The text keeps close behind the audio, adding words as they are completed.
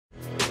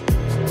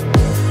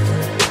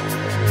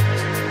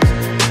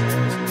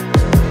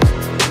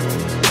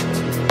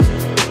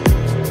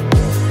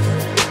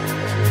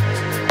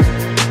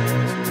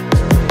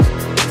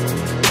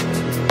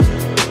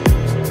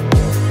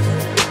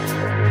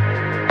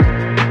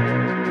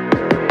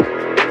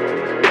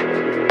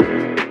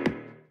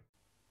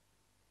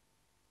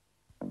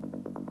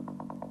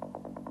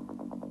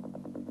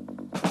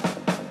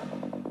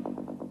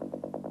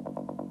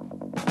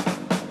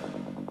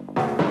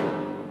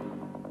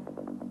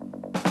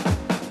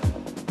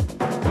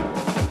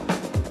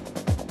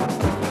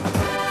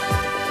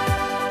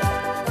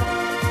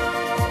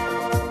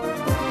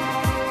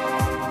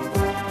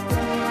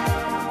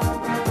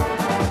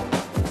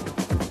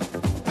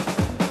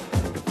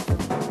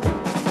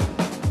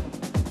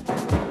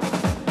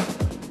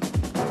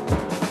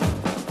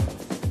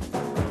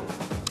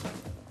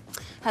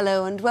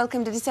Hello and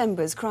welcome to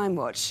December's Crime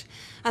Watch.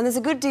 And there's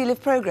a good deal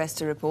of progress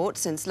to report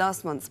since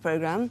last month's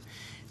programme.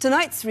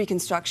 Tonight's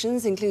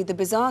reconstructions include the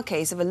bizarre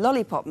case of a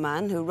lollipop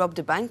man who robbed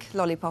a bank,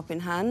 lollipop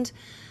in hand.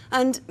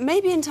 And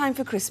maybe in time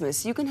for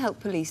Christmas you can help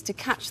police to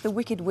catch the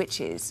wicked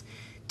witches,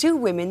 two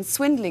women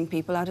swindling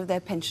people out of their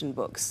pension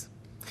books.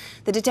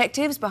 The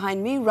detectives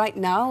behind me right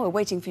now are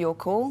waiting for your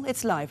call.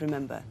 It's live,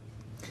 remember.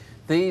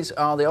 These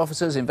are the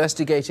officers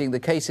investigating the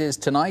cases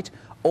tonight.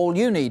 All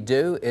you need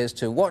do is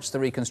to watch the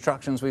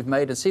reconstructions we've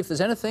made and see if there's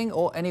anything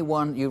or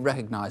anyone you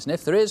recognise. And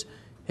if there is,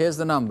 here's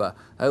the number,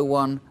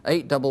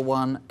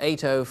 01811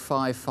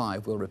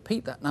 8055. We'll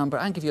repeat that number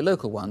and give you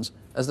local ones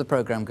as the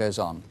programme goes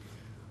on.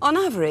 On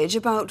average,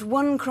 about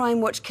one Crime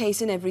Watch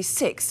case in every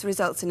 6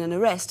 results in an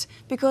arrest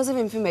because of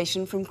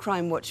information from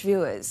Crime Watch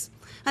viewers.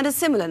 And a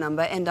similar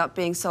number end up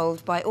being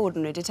solved by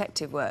ordinary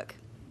detective work.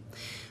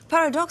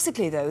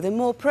 Paradoxically, though, the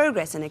more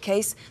progress in a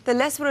case, the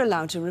less we're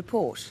allowed to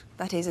report.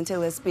 That is,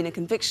 until there's been a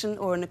conviction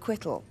or an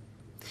acquittal.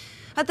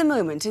 At the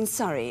moment, in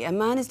Surrey, a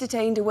man is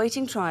detained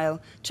awaiting trial,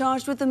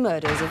 charged with the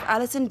murders of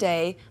Alison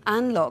Day,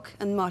 Anne Locke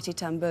and Marty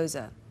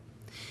Tamboza.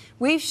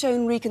 We've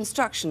shown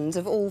reconstructions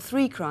of all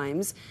 3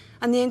 crimes,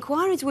 and the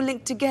inquiries were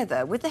linked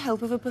together with the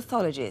help of a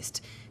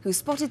pathologist who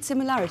spotted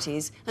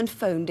similarities and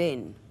phoned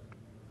in.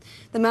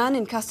 The man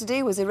in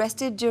custody was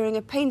arrested during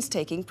a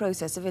painstaking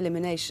process of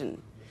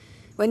elimination.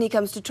 When he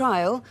comes to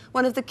trial,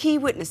 one of the key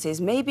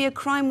witnesses may be a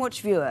Crime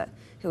Watch viewer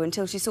who,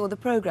 until she saw the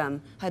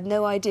programme, had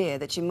no idea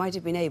that she might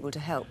have been able to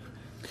help.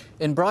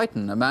 In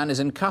Brighton, a man is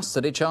in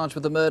custody charged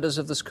with the murders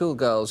of the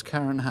schoolgirls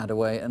Karen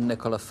Hadaway and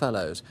Nicola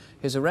Fellows.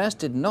 His arrest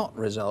did not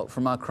result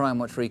from our Crime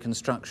Watch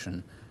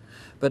reconstruction.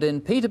 But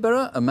in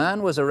Peterborough, a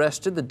man was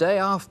arrested the day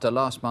after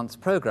last month's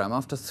programme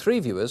after 3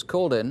 viewers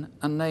called in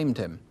and named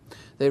him.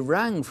 They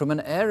rang from an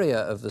area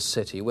of the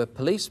city where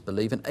police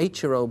believe an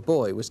 8-year-old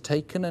boy was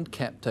taken and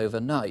kept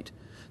overnight.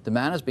 The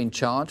man has been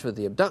charged with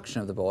the abduction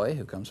of the boy,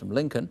 who comes from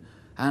Lincoln,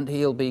 and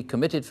he'll be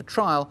committed for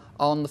trial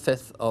on the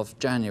 5th of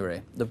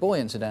January. The boy,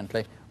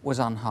 incidentally, was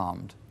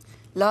unharmed.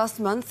 Last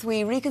month,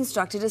 we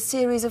reconstructed a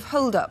series of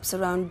hold-ups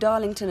around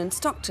Darlington and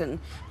Stockton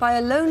by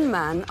a lone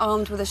man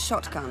armed with a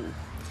shotgun.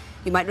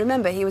 You might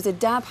remember he was a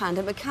dab hand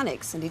at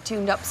mechanics and he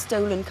tuned up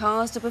stolen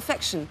cars to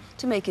perfection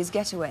to make his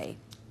getaway.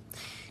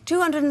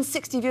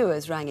 260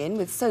 viewers rang in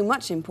with so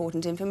much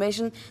important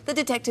information that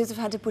detectives have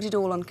had to put it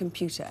all on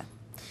computer.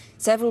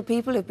 Several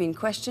people have been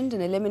questioned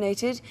and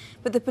eliminated,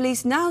 but the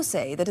police now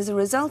say that as a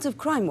result of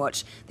Crime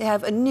Watch, they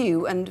have a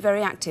new and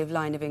very active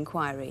line of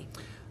inquiry.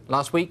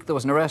 Last week, there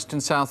was an arrest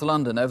in South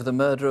London over the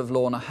murder of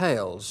Lorna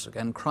Hales.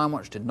 Again, Crime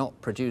Watch did not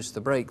produce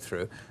the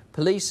breakthrough.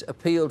 Police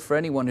appealed for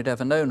anyone who'd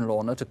ever known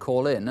Lorna to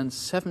call in, and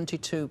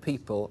 72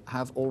 people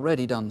have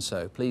already done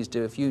so. Please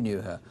do if you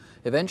knew her.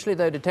 Eventually,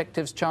 though,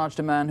 detectives charged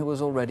a man who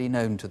was already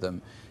known to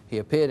them. He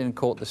appeared in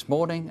court this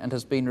morning and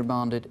has been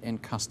remanded in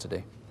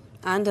custody.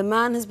 And a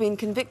man has been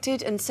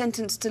convicted and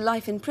sentenced to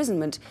life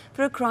imprisonment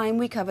for a crime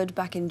we covered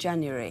back in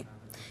January.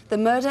 The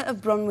murder of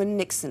Bronwyn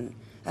Nixon,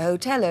 a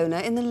hotel owner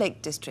in the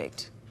Lake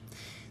District.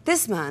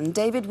 This man,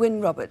 David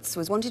Wynne Roberts,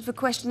 was wanted for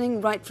questioning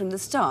right from the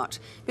start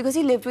because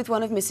he lived with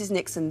one of Mrs.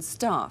 Nixon's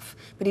staff,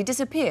 but he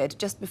disappeared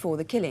just before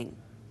the killing.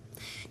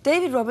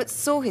 David Roberts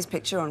saw his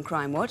picture on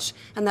Crime Watch,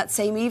 and that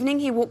same evening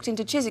he walked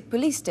into Chiswick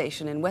Police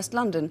Station in West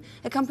London,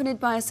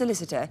 accompanied by a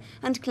solicitor,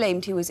 and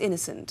claimed he was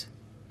innocent.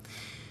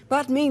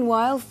 But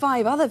meanwhile,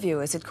 5 other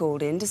viewers had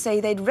called in to say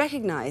they'd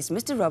recognised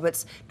Mr.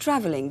 Roberts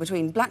travelling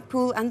between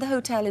Blackpool and the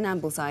hotel in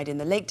Ambleside in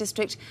the Lake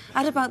District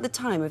at about the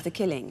time of the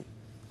killing.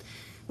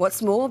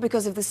 What's more,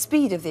 because of the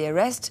speed of the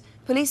arrest,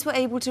 police were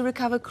able to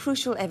recover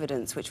crucial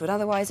evidence which would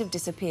otherwise have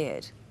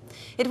disappeared.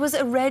 It was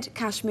a red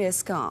cashmere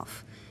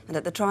scarf, and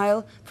at the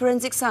trial,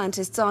 forensic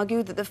scientists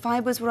argued that the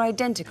fibres were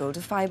identical to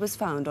fibres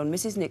found on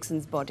Mrs.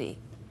 Nixon's body.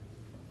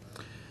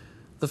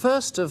 The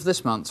first of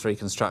this month's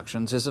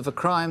reconstructions is of a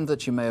crime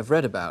that you may have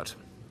read about.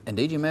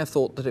 Indeed, you may have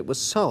thought that it was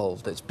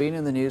solved. It's been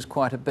in the news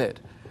quite a bit.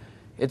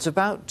 It's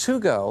about 2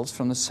 girls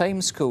from the same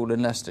school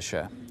in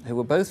Leicestershire who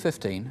were both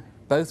 15,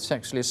 both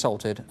sexually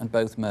assaulted and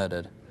both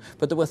murdered.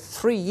 But there were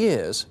 3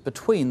 years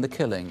between the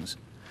killings.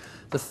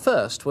 The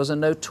first was a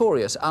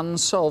notorious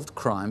unsolved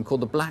crime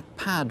called the Black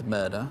Pad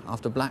murder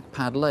after Black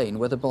Pad Lane,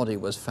 where the body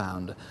was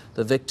found.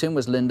 The victim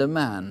was Linda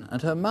Mann,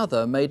 and her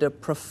mother made a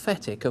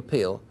prophetic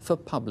appeal for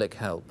public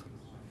help.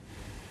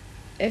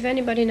 If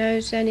anybody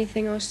knows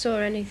anything or saw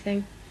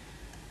anything,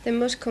 they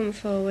must come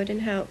forward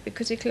and help,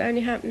 because it can only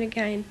happen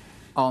again.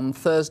 On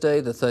Thursday,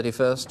 the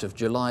 31st of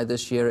July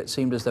this year, it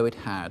seemed as though it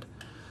had.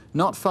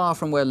 Not far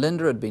from where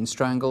Linda had been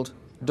strangled,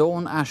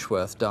 Dawn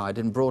Ashworth died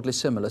in broadly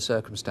similar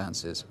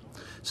circumstances.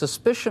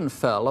 Suspicion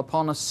fell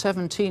upon a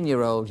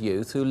 17-year-old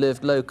youth who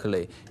lived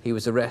locally. He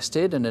was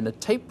arrested, and in a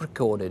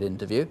tape-recorded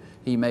interview,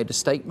 he made a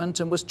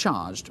statement and was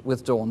charged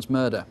with Dawn's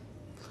murder.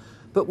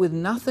 But with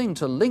nothing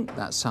to link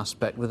that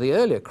suspect with the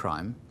earlier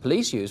crime,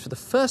 police used for the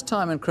first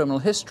time in criminal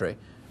history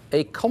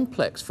a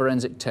complex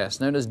forensic test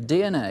known as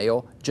DNA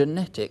or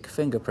genetic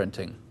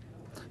fingerprinting.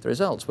 The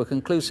results were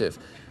conclusive,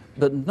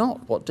 but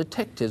not what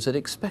detectives had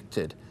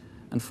expected.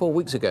 And 4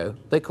 weeks ago,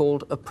 they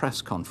called a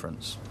press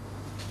conference.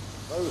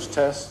 Those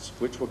tests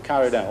which were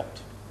carried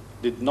out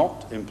did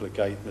not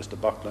implicate Mr.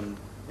 Buckland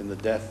in the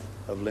death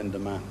of Linda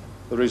Mann.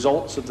 The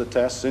results of the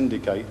tests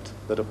indicate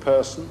that a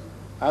person,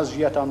 as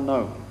yet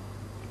unknown,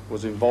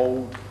 was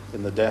involved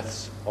in the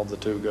deaths of the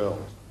two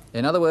girls.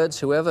 In other words,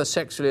 whoever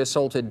sexually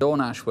assaulted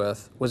Dawn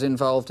Ashworth was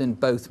involved in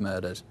both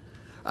murders,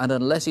 and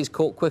unless he's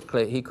caught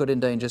quickly, he could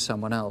endanger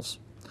someone else.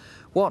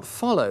 What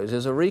follows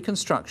is a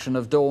reconstruction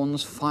of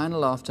Dawn's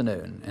final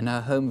afternoon in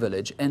her home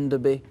village,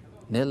 Enderby,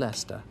 near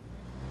Leicester.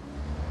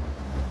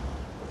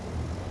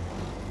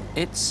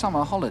 It's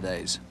summer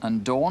holidays,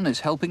 and Dawn is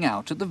helping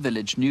out at the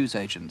village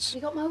newsagents. You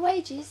got my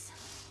wages?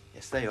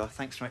 Yes, there you are.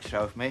 Thanks so much for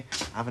helping me.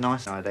 Have a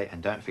nice holiday,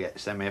 and don't forget to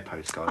send me a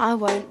postcard. I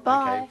won't.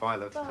 Bye. Okay, bye,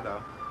 love.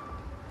 Ta-da.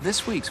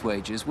 This week's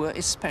wages were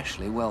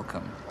especially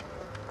welcome.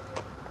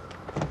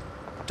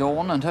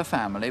 Dawn and her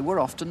family were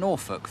off to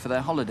Norfolk for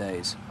their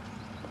holidays.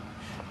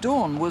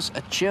 Dawn was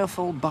a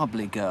cheerful,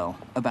 bubbly girl,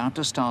 about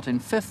to start in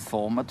 5th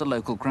form at the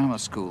local grammar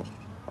school.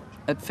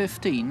 At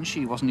 15,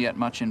 she wasn't yet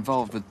much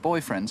involved with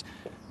boyfriends,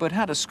 but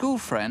had a school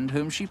friend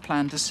whom she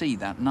planned to see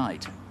that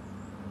night.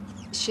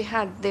 She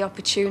had the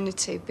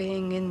opportunity,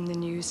 being in the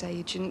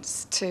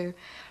newsagents, to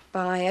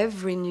buy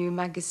every new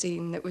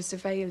magazine that was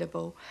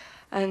available.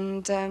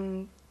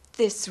 And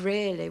this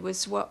really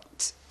was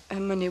what her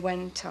money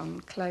went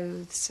on,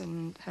 clothes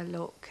and her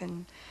look.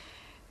 And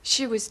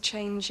she was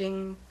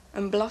changing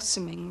and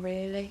blossoming,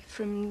 really,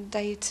 from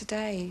day to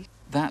day.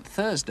 That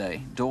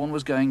Thursday, Dawn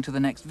was going to the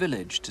next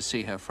village to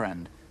see her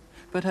friend.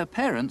 But her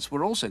parents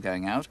were also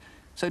going out,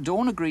 so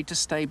Dawn agreed to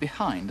stay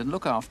behind and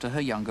look after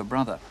her younger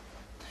brother.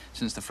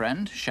 Since the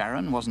friend,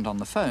 Sharon, wasn't on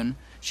the phone,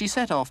 she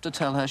set off to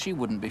tell her she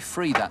wouldn't be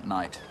free that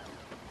night.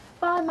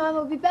 Bye, Mum.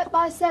 I'll be back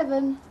by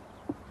 7.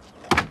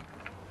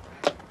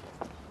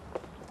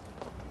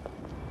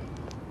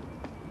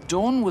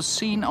 Dawn was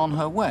seen on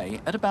her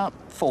way at about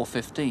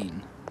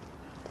 4:15.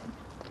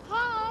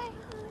 Hi.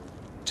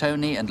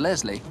 Tony and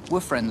Leslie were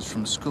friends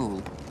from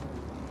school.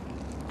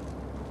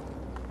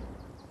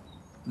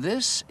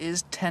 This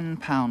is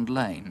 £10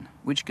 Lane,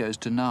 which goes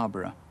to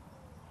Narborough.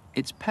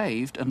 It's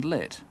paved and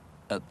lit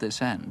at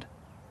this end.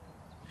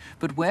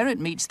 But where it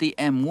meets the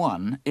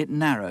M1, it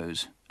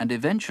narrows and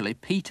eventually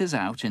peters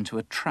out into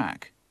a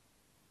track.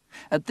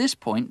 At this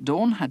point,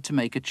 Dawn had to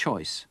make a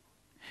choice.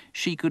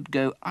 She could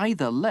go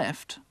either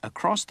left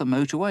across the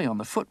motorway on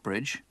the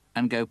footbridge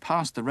and go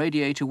past the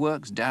radiator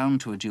works down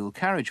to a dual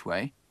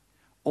carriageway,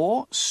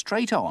 or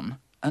straight on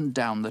and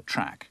down the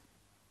track.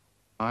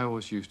 I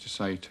always used to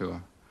say to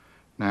her,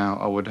 now,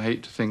 I would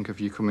hate to think of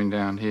you coming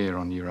down here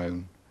on your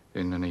own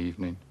in an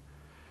evening.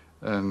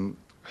 And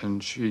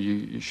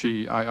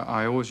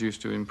I always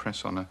used to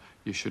impress on her,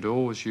 you should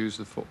always use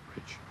the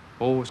footbridge.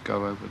 Always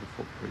go over the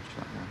footbridge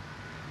that way.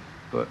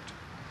 But,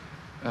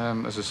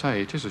 as I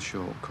say, it is a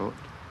shortcut,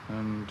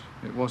 and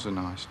it was a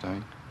nice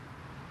day.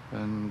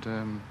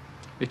 And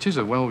it is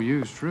a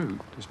well-used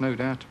route, there's no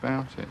doubt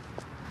about it.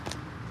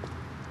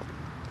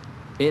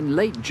 In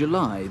late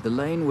July, the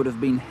lane would have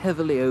been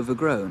heavily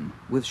overgrown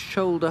with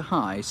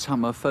shoulder-high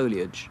summer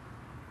foliage.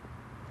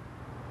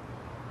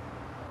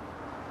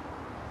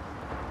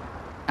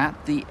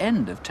 At the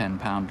end of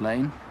 £10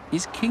 Lane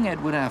is King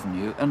Edward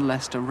Avenue and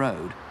Leicester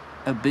Road,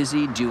 a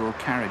busy dual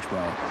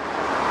carriageway.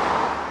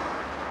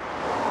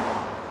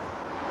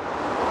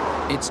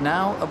 It's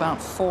now about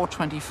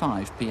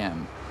 4:25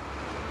 p.m.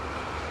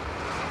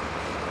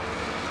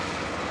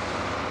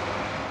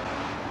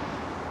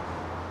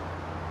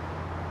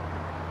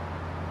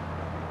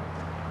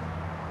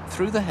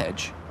 Through the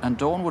hedge, and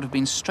Dawn would have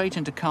been straight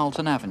into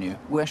Carlton Avenue,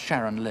 where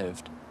Sharon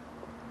lived.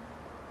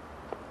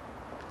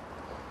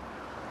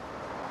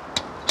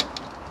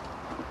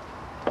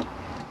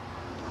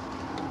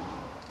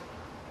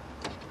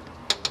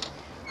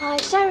 Hi,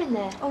 is Sharon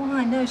there? Oh,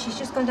 hi, no, she's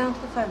just gone down to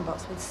the phone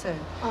box with Sue.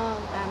 Oh.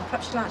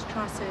 Perhaps you'd like to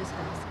try Sue's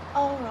house.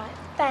 All right,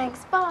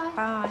 thanks. Bye.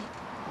 Bye.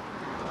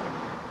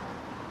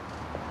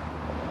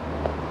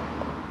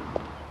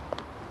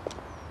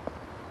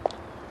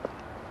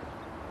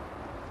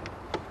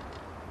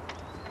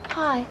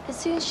 Hi, is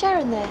Sue and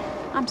Sharon there?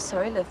 I'm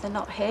sorry, love, they're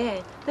not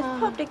here. They've Oh.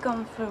 probably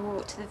gone for a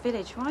walk to the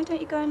village. Why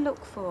don't you go and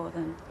look for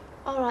them?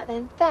 All right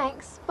then,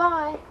 thanks.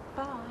 Bye.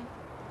 Bye.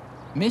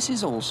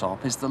 Mrs.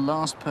 Alsop is the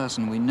last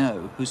person we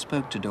know who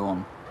spoke to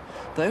Dawn,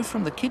 though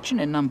from the kitchen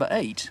in number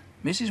 8,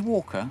 Mrs.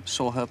 Walker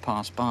saw her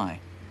pass by.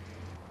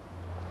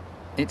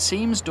 It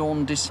seems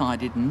Dawn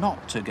decided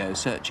not to go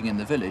searching in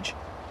the village,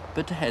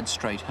 but to head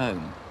straight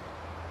home.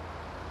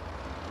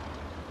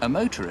 A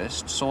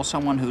motorist saw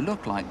someone who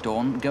looked like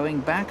Dawn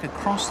going back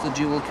across the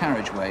dual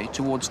carriageway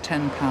towards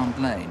 £10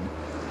 Lane.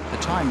 The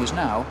time was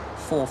now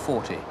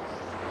 4:40.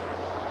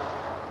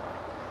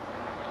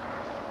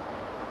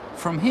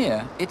 From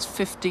here, it's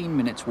 15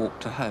 minutes walk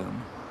to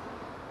home.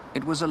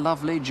 It was a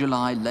lovely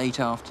July late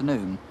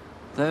afternoon,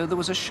 though there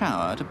was a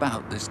shower at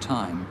about this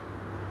time.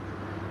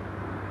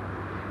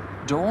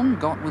 Dawn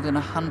got within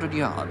 100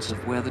 yards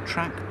of where the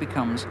track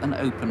becomes an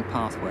open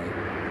pathway.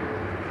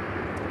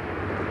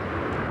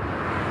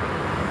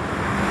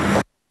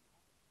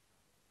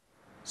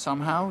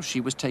 Somehow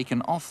she was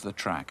taken off the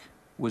track,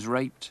 was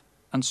raped,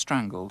 and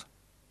strangled.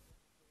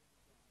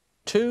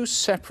 Two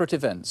separate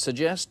events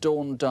suggest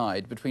Dawn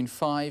died between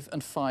 5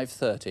 and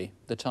 5:30,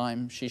 the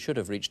time she should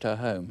have reached her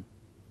home.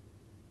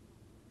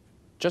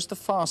 Just the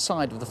far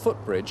side of the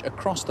footbridge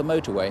across the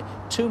motorway,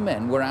 two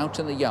men were out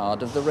in the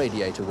yard of the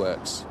radiator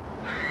works.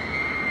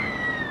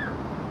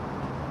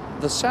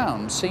 The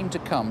sound seemed to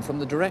come from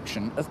the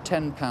direction of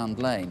 £10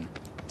 Lane.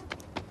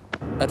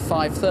 At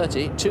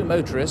 5:30, two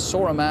motorists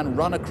saw a man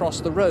run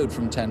across the road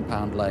from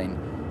 £10 Lane.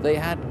 They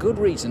had good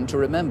reason to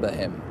remember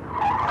him.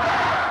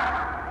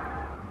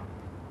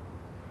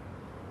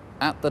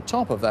 At the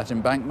top of that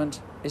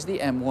embankment is the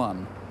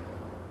M1.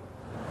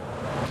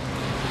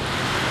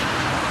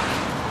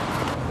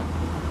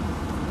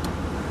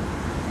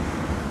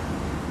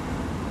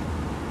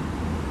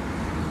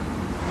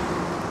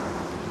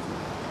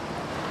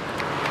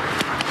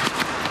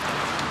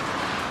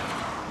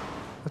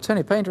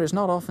 Tony Painter, it's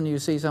not often you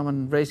see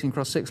someone racing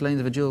across 6 lanes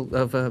of a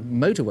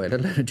motorway, let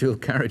alone a dual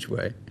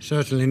carriageway.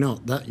 Certainly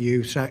not. That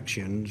youth's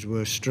actions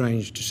were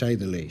strange to say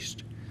the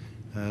least.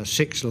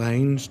 6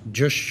 lanes,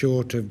 just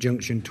short of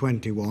junction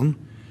 21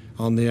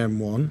 on the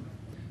M1,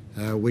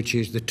 which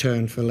is the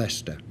turn for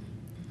Leicester.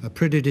 A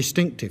pretty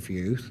distinctive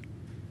youth,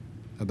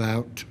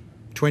 about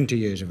 20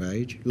 years of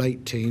age,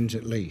 late teens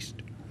at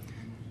least.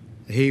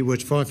 He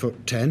was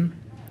 5'10",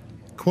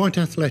 quite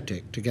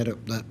athletic to get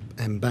up that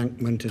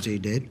embankment as he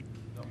did.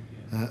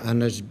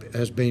 And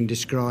has been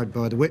described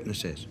by the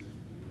witnesses.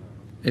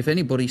 If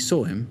anybody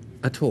saw him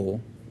at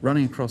all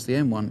running across the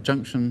M1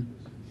 junction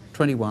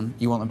 21,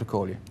 you want them to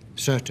call you?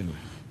 Certainly.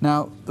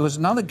 Now, there was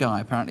another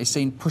guy apparently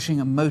seen pushing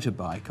a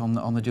motorbike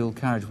on the dual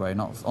carriageway,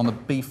 not on the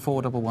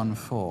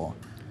B4114.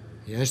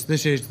 Yes,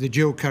 this is the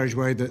dual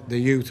carriageway that the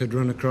youth had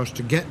run across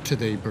to get to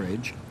the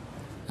bridge,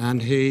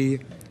 and he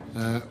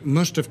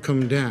must have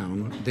come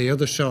down the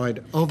other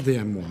side of the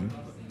M1,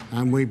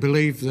 and we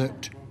believe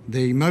that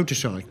the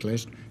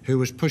motorcyclist who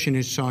was pushing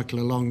his cycle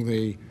along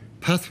the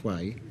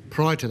pathway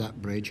prior to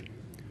that bridge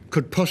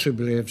could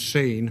possibly have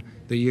seen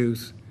the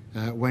youth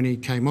when he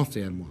came off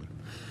the M1.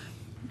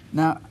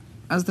 Now,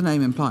 as the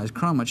name implies,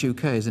 Crimewatch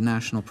UK is a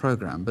national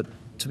programme, but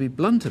to be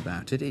blunt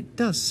about it, it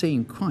does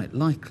seem quite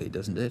likely,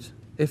 doesn't it,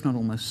 if not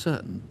almost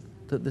certain,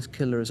 that this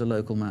killer is a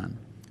local man.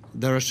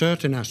 There are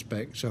certain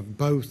aspects of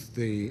both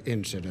the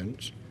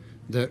incidents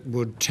that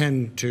would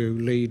tend to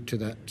lead to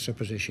that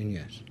supposition,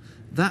 yes.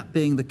 That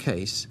being the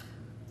case,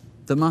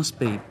 there must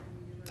be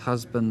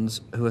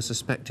husbands who are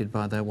suspected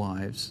by their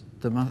wives.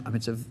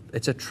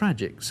 It's a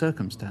tragic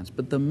circumstance,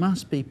 but there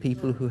must be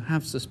people who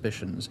have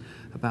suspicions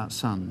about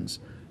sons,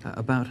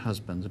 about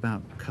husbands,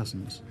 about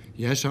cousins.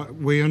 Yes,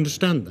 we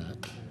understand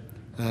that.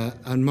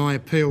 And my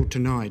appeal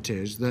tonight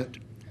is that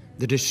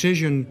the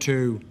decision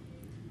to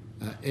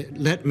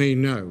let me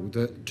know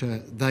that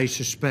they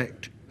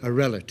suspect a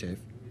relative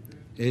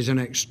is an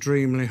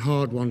extremely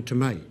hard one to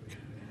make.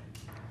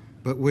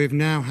 But we've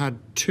now had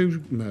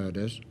 2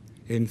 murders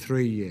in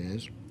 3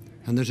 years,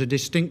 and there's a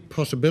distinct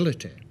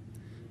possibility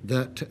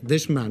that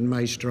this man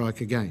may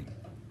strike again.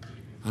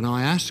 And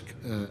I ask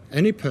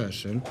any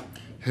person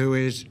who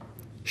is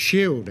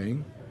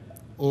shielding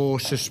or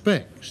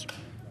suspects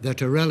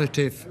that a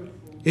relative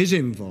is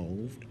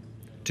involved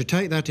to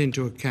take that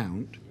into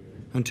account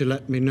and to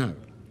let me know.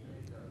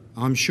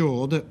 I'm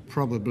sure that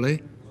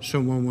probably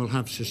someone will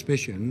have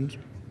suspicions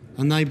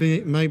and they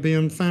may be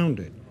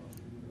unfounded,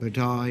 but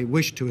I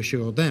wish to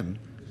assure them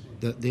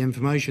that the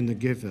information they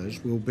give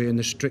us will be in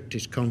the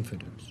strictest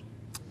confidence.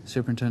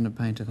 Superintendent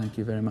Painter, thank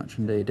you very much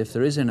indeed. If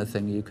there is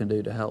anything you can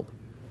do to help,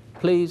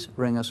 please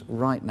ring us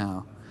right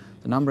now.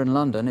 The number in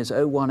London is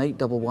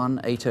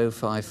 01811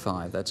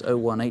 8055. That's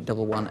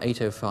 01811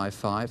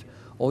 8055.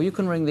 Or you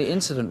can ring the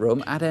incident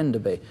room at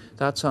Enderby.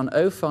 That's on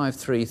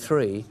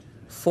 0533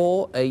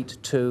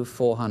 482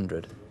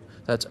 400.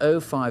 That's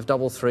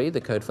 0533,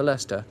 the code for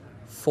Leicester,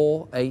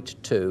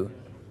 482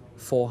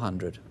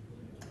 400.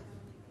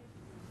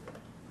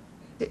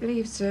 It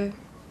leaves a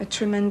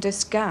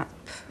tremendous gap.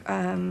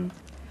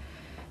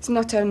 It's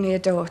not only a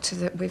daughter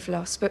that we've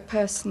lost, but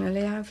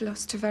personally I've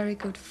lost a very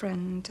good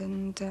friend,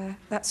 and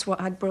that's what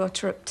I'd brought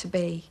her up to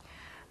be,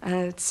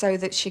 so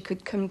that she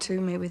could come to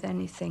me with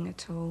anything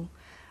at all.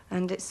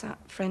 And it's that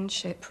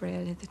friendship,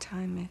 really, that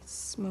I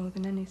miss more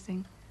than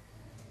anything.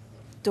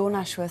 Dawn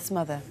Ashworth's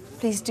mother,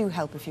 please do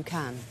help if you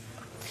can.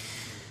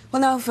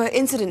 Well, now for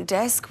Incident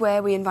Desk,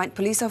 where we invite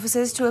police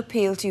officers to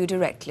appeal to you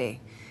directly.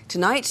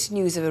 Tonight,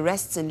 news of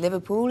arrests in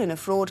Liverpool in a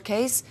fraud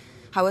case,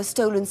 how a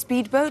stolen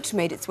speedboat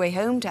made its way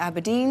home to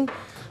Aberdeen,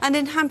 and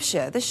in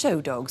Hampshire, the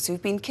show dogs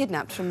who've been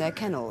kidnapped from their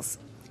kennels.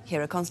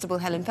 Here are Constable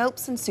Helen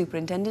Phelps and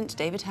Superintendent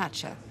David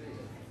Hatcher.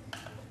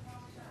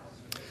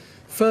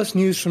 First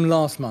news from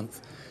last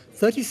month.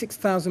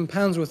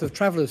 £36,000 worth of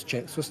travellers'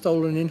 cheques were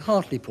stolen in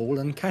Hartlepool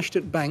and cashed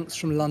at banks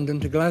from London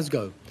to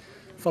Glasgow.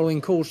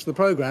 Following calls to the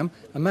programme,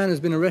 a man has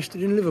been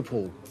arrested in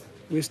Liverpool.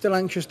 We're still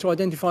anxious to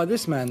identify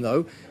this man,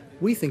 though.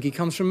 We think he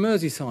comes from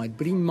Merseyside,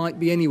 but he might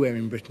be anywhere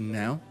in Britain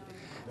now.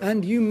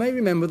 And you may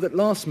remember that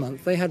last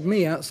month they had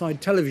me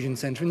outside Television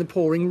Centre in the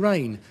pouring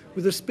rain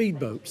with a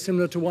speedboat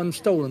similar to one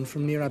stolen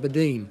from near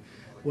Aberdeen.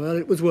 Well,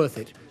 it was worth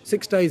it.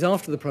 6 days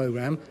after the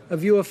programme, a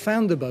viewer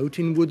found the boat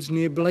in woods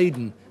near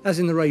Blaydon, as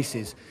in the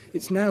races.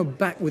 It's now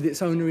back with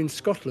its owner in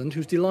Scotland,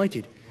 who's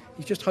delighted.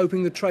 He's just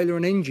hoping the trailer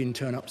and engine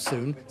turn up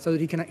soon so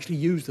that he can actually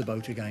use the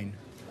boat again.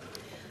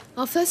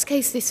 Our first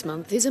case this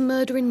month is a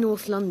murder in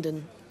North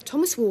London.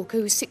 Thomas Walker,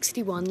 who's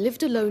 61,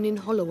 lived alone in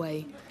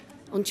Holloway.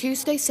 On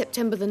Tuesday,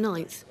 September the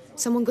 9th,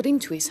 someone got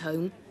into his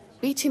home,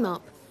 beat him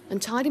up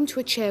and tied him to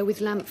a chair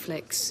with lamp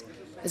flecks.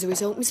 As a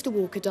result, Mr.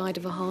 Walker died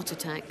of a heart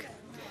attack.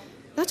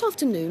 That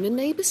afternoon, a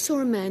neighbour saw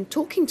a man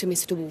talking to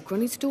Mr. Walker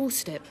on his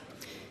doorstep.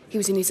 He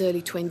was in his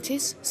early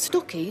 20s,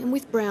 stocky and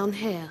with brown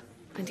hair,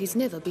 and he's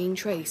never been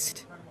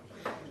traced.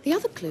 The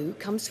other clue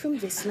comes from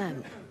this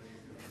lamp.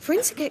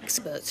 Forensic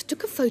experts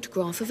took a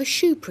photograph of a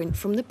shoe print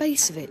from the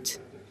base of it.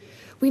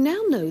 We now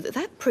know that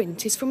that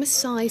print is from a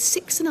size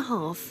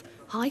 6.5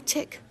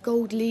 high-tech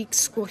Gold League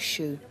squash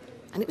shoe,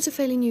 and it was a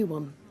fairly new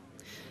one.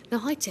 Now,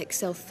 High-Tech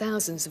sell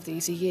thousands of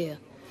these a year,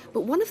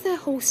 but one of their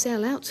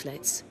wholesale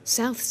outlets,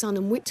 South Sun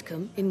and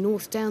Whitcomb in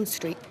North Down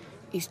Street,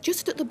 is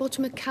just at the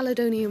bottom of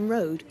Caledonian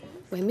Road,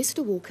 where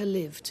Mr. Walker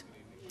lived.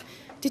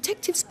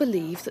 Detectives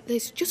believe that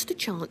there's just a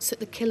chance that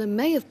the killer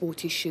may have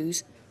bought his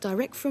shoes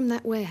direct from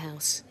that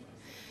warehouse,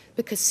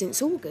 because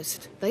since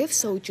August they have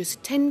sold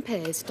just 10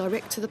 pairs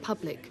direct to the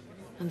public,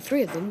 and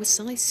 3 of them were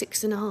size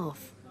 6.5.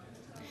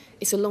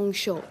 It's a long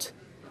shot,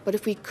 but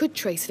if we could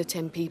trace the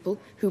 10 people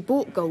who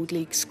bought Gold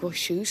League squash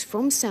shoes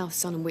from South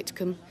Sun and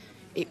Whitcomb,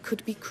 it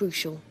could be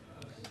crucial.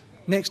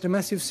 Next, a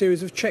massive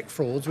series of cheque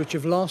frauds which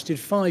have lasted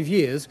 5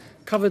 years,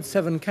 covered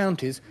 7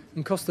 counties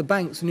and cost the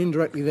banks and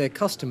indirectly their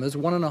customers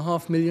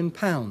 £1.5 million.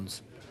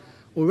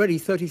 Already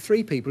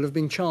 33 people have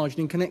been charged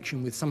in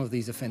connection with some of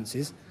these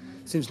offences.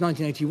 Since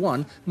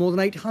 1981, more than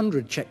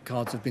 800 cheque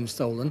cards have been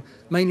stolen,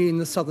 mainly in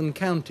the southern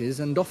counties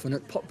and often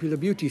at popular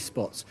beauty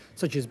spots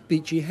such as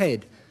Beachy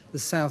Head, the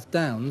South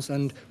Downs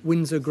and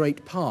Windsor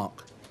Great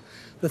Park.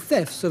 The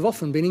thefts have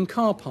often been in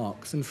car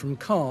parks and from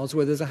cars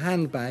where there's a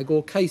handbag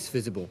or case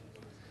visible.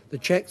 The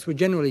cheques were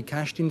generally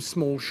cashed in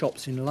small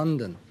shops in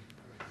London.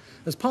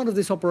 As part of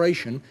this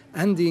operation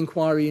and the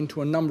inquiry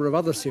into a number of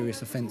other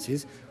serious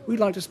offences, we'd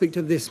like to speak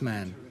to this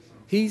man.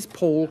 He's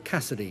Paul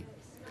Cassidy.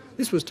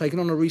 This was taken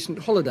on a recent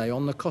holiday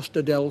on the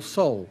Costa del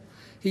Sol.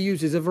 He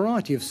uses a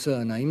variety of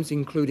surnames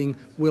including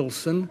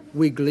Wilson,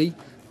 Wigley,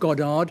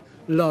 Goddard,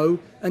 Lowe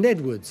and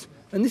Edwards,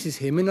 and this is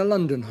him in a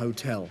London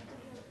hotel.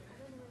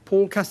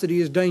 Paul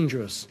Cassidy is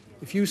dangerous.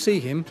 If you see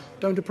him,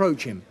 don't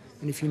approach him.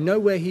 And if you know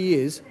where he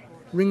is,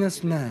 ring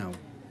us now.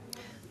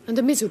 And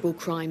a miserable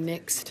crime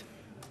next.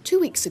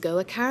 2 weeks ago,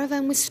 a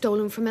caravan was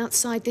stolen from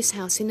outside this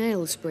house in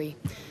Aylesbury.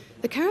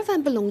 The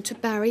caravan belonged to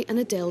Barry and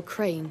Adele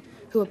Crane,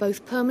 who are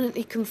both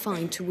permanently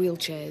confined to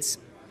wheelchairs.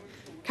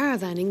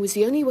 Caravanning was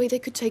the only way they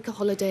could take a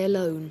holiday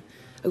alone.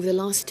 Over the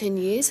last 10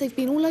 years, they've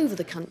been all over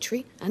the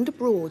country and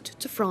abroad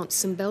to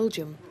France and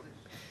Belgium.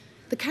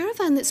 The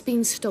caravan that's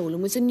been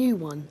stolen was a new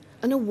one,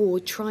 an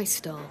Award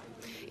TriStar.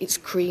 It's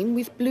cream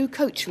with blue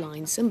coach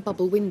lines and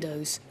bubble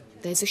windows.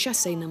 There's a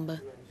chassis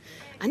number.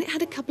 And it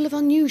had a couple of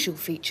unusual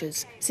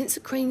features, since the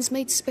Cranes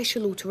made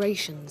special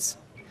alterations.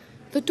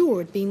 The door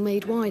had been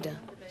made wider,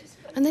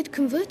 and they'd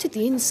converted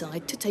the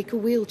inside to take a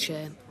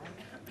wheelchair.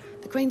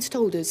 The Cranes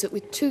told us that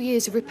with 2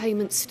 years of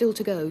repayments still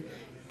to go,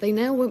 they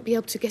now won't be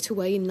able to get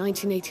away in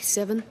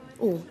 1987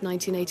 or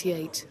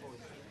 1988.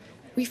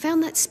 We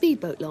found that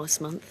speedboat last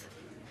month.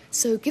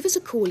 So give us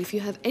a call if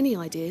you have any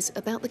ideas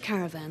about the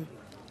caravan.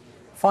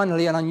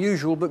 Finally, an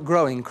unusual but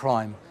growing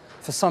crime.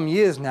 For some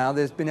years now,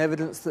 there's been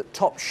evidence that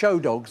top show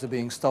dogs are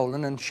being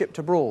stolen and shipped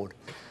abroad.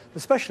 The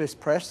specialist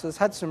press has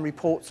had some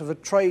reports of a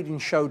trade in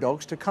show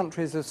dogs to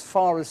countries as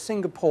far as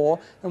Singapore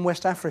and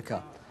West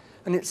Africa,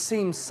 and it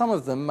seems some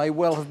of them may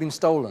well have been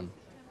stolen.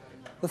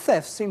 The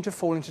thefts seem to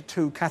fall into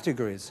 2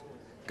 categories.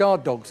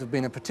 Guard dogs have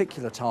been a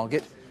particular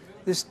target.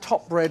 This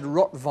top-bred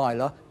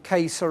Rottweiler,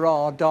 K.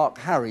 Syrah Dark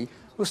Harry,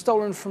 was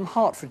stolen from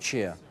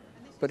Hertfordshire,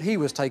 but he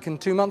was taken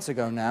 2 months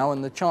ago now,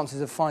 and the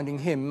chances of finding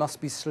him must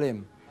be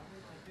slim.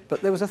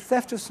 But there was a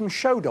theft of some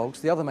show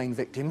dogs, the other main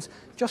victims,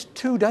 just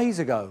 2 days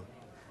ago.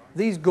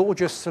 These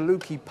gorgeous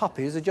Saluki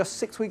puppies are just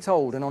 6 weeks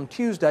old, and on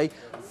Tuesday,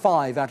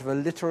 5 out of a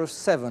litter of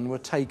 7 were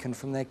taken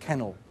from their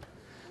kennel.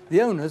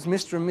 The owners,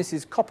 Mr. and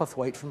Mrs.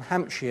 Copperthwaite from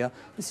Hampshire,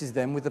 this is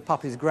them with the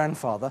puppy's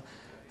grandfather,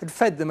 had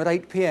fed them at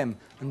 8 p.m,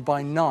 and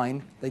by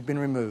 9 they'd been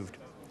removed.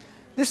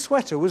 This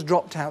sweater was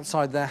dropped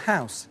outside their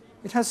house.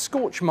 It has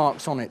scorch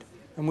marks on it,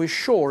 and we're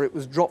sure it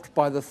was dropped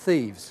by the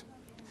thieves.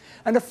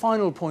 And a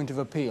final point of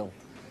appeal.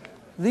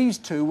 These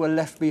 2 were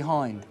left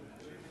behind.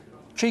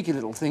 Cheeky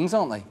little things,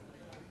 aren't they?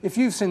 If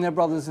you've seen their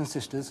brothers and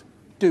sisters,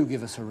 do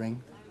give us a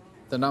ring.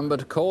 The number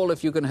to call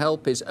if you can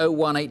help is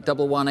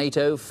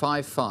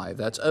 018118055.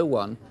 That's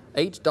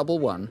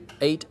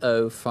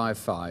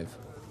 018118055.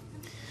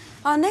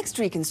 Our next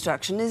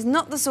reconstruction is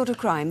not the sort of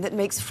crime that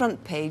makes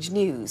front-page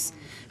news,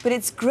 but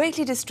it's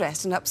greatly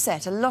distressed and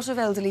upset a lot of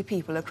elderly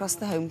people across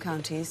the home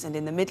counties and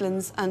in the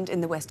Midlands and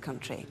in the West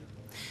Country.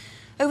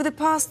 Over the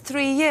past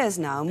 3 years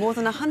now, more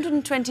than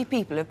 120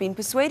 people have been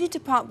persuaded to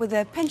part with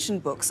their pension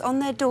books on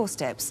their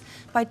doorsteps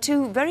by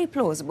two very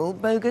plausible,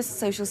 bogus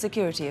social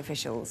security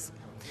officials.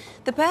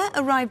 The pair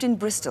arrived in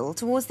Bristol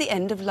towards the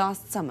end of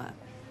last summer.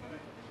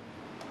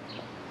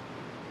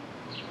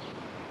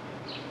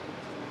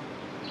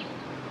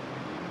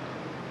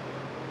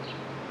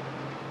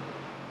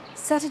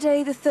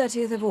 Saturday, the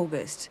 30th of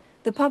August,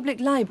 the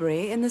public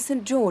library in the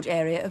St George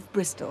area of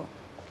Bristol.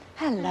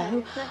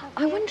 Hello.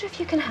 I wonder if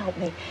you can help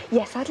me.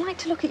 Yes, I'd like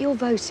to look at your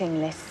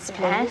voting lists,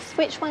 please. Yes,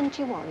 which one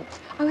do you want?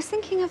 I was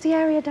thinking of the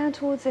area down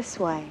towards this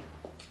way.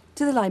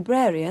 To the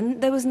librarian,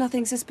 there was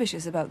nothing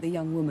suspicious about the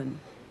young woman.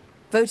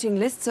 Voting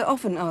lists are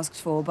often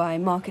asked for by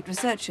market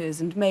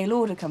researchers and mail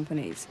order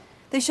companies.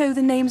 They show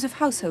the names of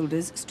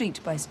householders street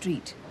by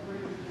street.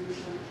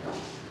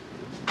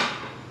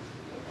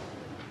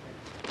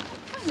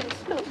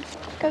 Look,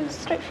 goes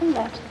straight from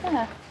there to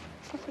there.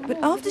 But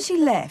after she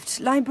left,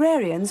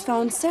 librarians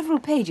found several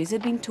pages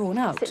had been torn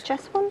out. Is it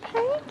just one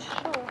page?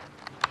 Sure.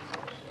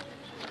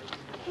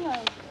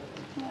 No,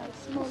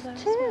 it's more there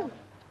as well.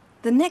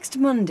 The next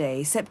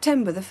Monday,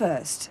 September the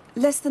 1st,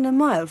 less than a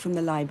mile from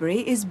the library,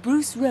 is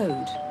Bruce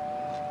Road.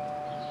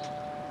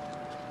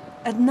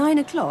 At 9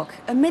 o'clock,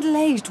 a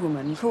middle-aged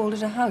woman called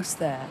at a house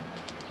there.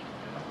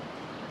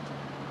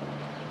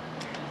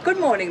 Good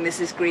morning,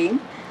 Mrs. Green.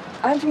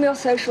 I'm from your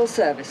social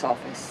service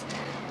office.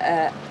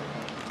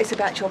 It's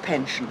about your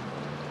pension.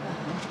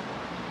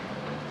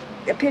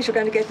 It appears you're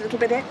going to get a little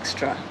bit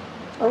extra.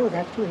 Oh,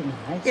 that's really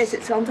nice. Yes,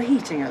 it's on the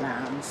heating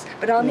allowance,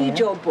 but I'll need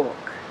your book.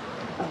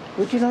 Oh,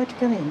 would you like to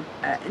come in?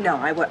 No,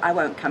 I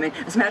won't come in.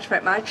 As a matter of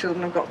fact, my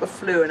children have got the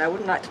flu and I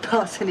wouldn't like to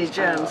pass any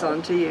germs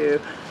on to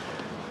you.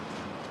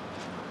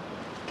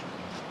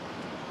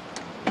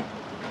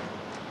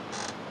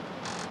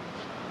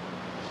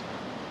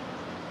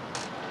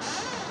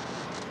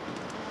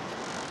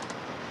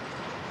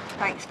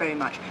 Thanks very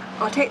much.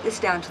 I'll take this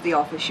down to the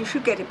office. You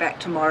should get it back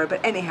tomorrow,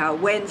 but anyhow,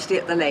 Wednesday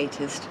at the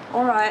latest.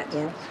 All right?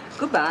 Yes.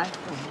 Goodbye.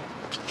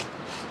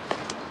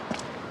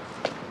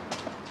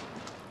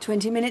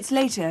 20 minutes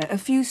later, a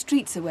few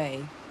streets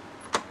away.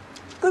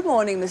 Good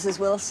morning, Mrs.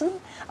 Wilson.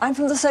 I'm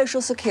from the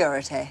Social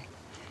Security.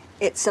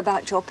 It's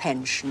about your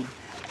pension.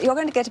 You're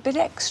going to get a bit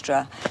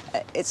extra.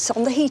 It's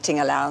on the heating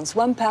allowance,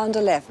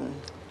 £1.11.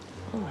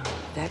 Oh,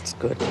 that's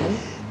good, then.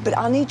 But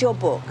I'll need your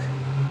book.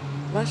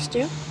 Must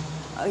you?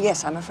 Oh,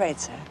 yes, I'm afraid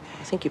so.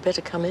 I think you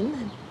better come in,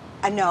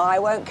 then. No, I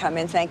won't come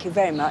in, thank you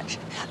very much.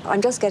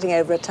 I'm just getting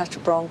over a touch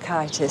of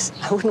bronchitis.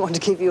 I wouldn't want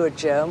to give you a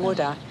germ, would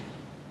I?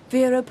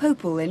 Vera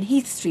Popel in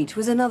Heath Street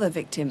was another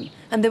victim,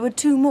 and there were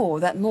two more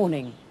that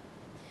morning.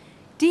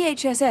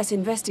 DHSS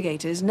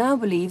investigators now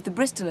believe the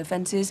Bristol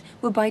offences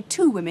were by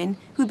two women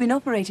who'd been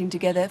operating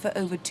together for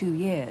over 2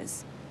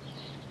 years.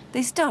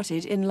 They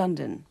started in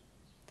London.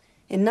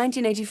 In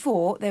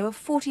 1984, there were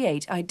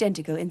 48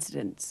 identical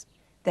incidents.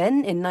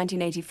 Then, in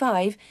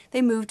 1985,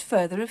 they moved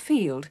further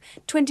afield,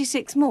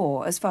 26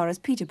 more as far as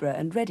Peterborough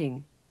and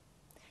Reading.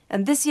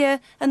 And this year,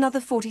 another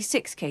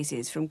 46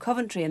 cases from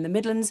Coventry and the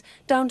Midlands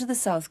down to the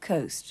south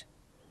coast.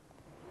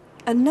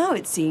 And now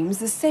it seems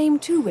the same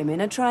two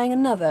women are trying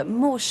another,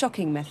 more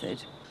shocking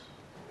method.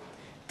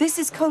 This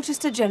is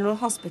Colchester General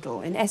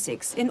Hospital in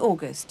Essex in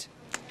August.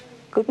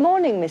 Good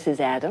morning, Mrs.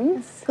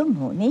 Adams. Good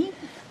morning.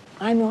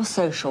 I'm your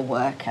social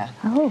worker.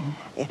 Oh.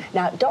 Yeah.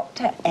 Now,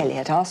 Dr.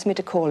 Elliot asked me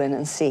to call in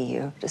and see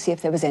you to see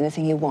if there was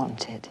anything you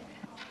wanted.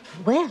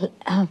 Well,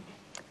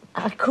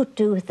 I could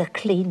do with a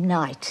clean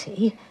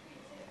nightie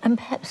and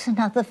perhaps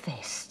another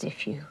vest,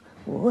 if you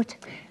would.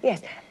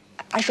 Yes.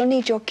 I shall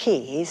need your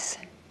keys.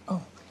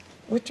 Oh,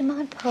 would you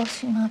mind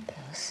passing my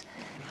purse?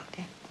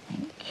 Okay.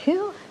 Thank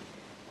you.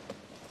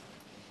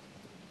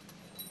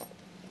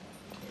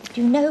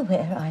 Do you know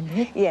where I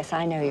live? Yes,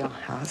 I know your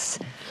house.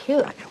 Thank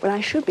you. Right. Well,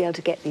 I should be able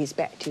to get these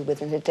back to you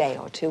within a day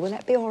or two. Will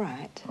that be all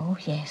right? Oh,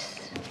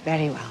 yes.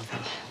 Very well,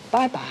 then.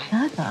 Bye-bye.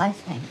 Bye-bye,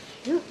 thank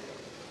you.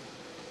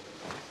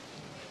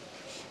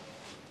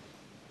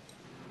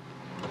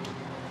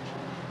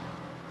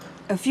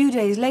 A few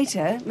days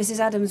later, Mrs.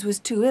 Adams was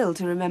too ill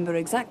to remember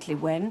exactly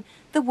when,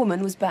 the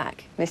woman was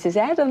back. Mrs.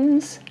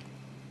 Adams.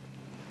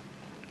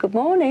 Good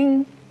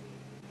morning.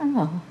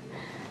 Oh,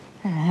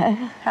 hello.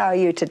 How are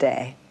you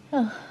today?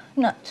 Oh,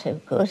 not too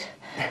good.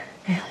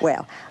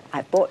 Well,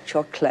 I bought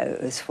your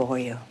clothes for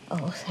you.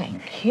 Oh,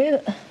 thank you.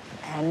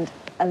 And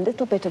a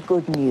little bit of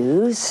good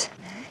news.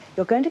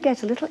 You're going to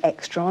get a little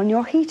extra on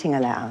your heating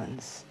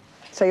allowance,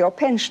 so your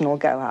pension will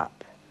go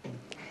up.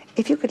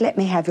 If you could let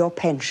me have your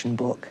pension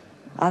book,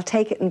 I'll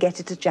take it and get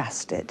it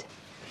adjusted.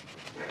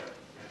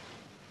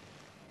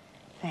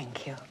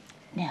 Thank you.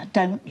 Now,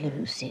 don't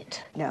lose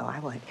it. No, I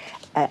won't.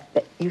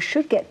 But you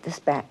should get this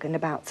back in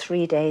about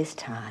 3 days'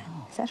 time.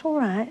 Oh. Is that all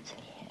right?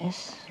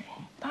 Yes.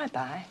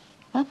 Bye-bye.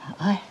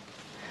 Bye-bye.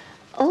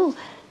 Oh,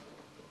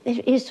 there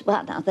is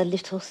one other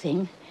little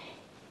thing.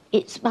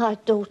 It's my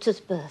daughter's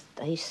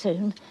birthday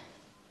soon.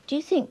 Do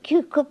you think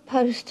you could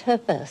post her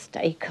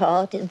birthday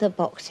card in the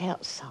box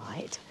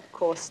outside? Of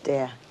course,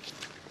 dear.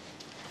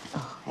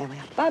 Oh, there we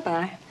are.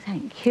 Bye-bye.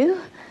 Thank you.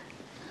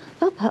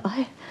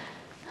 Bye-bye.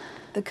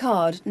 The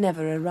card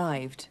never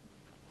arrived.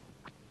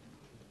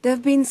 There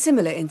have been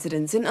similar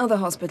incidents in other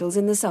hospitals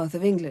in the south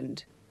of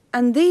England.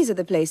 And these are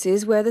the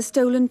places where the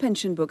stolen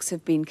pension books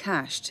have been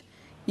cached,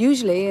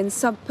 usually in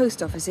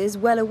sub-post offices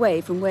well away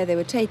from where they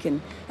were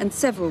taken and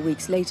several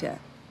weeks later.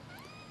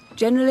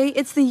 Generally,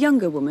 it's the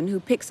younger woman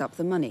who picks up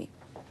the money.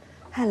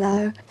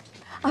 Hello.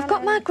 I've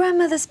got my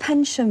grandmother's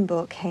pension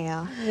book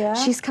here. Yeah?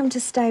 She's come to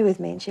stay with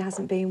me and she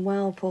hasn't been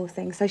well, poor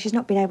thing, so she's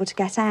not been able to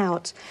get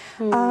out.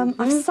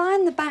 I've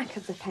signed the back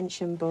of the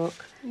pension book.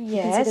 Yes.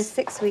 You can see there's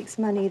 6 weeks'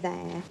 money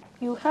there.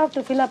 You have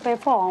to fill up a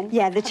form.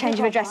 Yeah, the change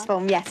of address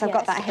form. Yes, I've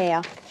got that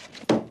here.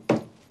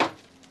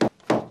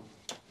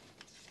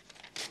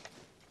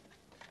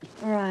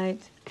 Right.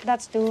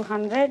 That's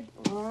 200.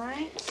 All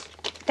right.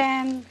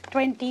 10,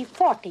 20,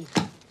 40.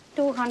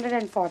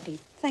 240.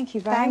 Thank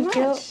you very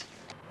much.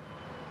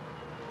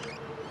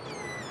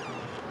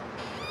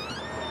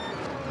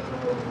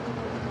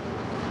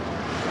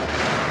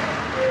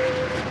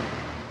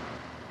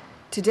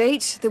 To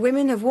date, the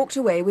women have walked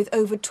away with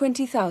over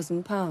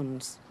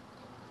 £20,000.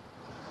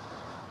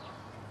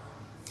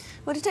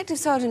 Well, Detective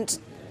Sergeant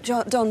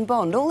Don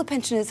Bond, all the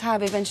pensioners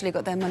have eventually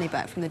got their money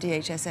back from the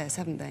DHSS,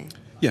 haven't they?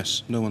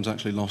 Yes, no one's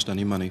actually lost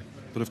any money.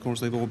 But of course,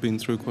 they've all been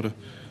through quite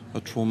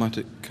a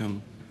traumatic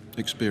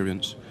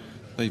experience.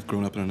 They've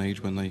grown up in an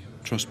age when they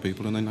trust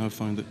people, and they now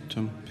find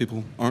that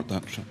people aren't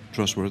that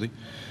trustworthy.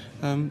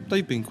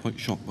 They've been quite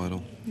shocked by it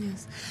all.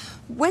 Yes.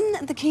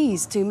 When the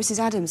keys to Mrs.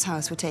 Adams'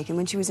 house were taken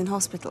when she was in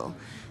hospital,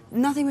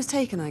 nothing was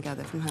taken, I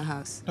gather, from her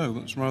house? No,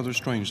 that's rather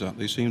strange, that.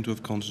 They seem to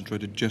have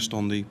concentrated just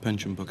on the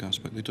pension book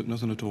aspect. They took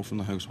nothing at all from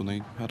the house when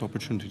they had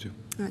opportunity to.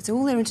 Right, so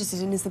all they're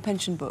interested in is the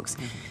pension books.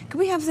 Can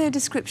we have their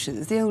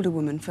descriptions? The older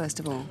woman, first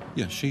of all.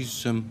 Yes,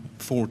 she's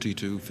 40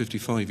 to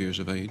 55 years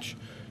of age.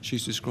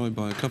 She's described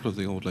by a couple of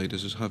the old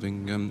ladies as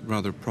having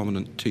rather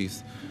prominent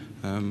teeth,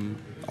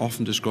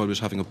 often described as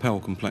having a pale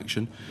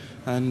complexion,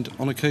 and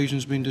on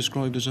occasions been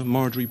described as a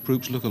Marjorie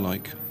Proops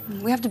look-alike.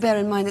 We have to bear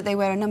in mind that they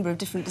wear a number of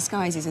different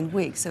disguises and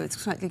wigs, so it's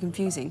slightly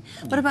confusing.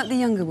 What about the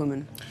younger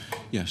woman?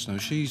 Yes, now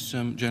she's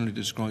generally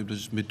described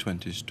as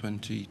mid-20s,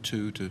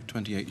 22 to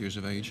 28 years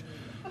of age.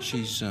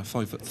 She's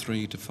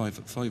 5'3" to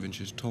 5'5"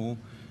 inches tall,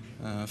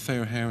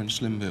 fair hair and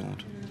slim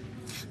build.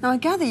 Now, I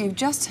gather you've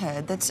just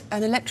heard that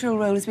an electoral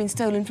roll has been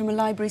stolen from a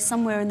library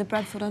somewhere in the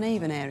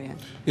Bradford-on-Avon area.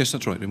 Yes,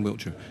 that's right, in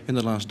Wiltshire. In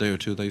the last day or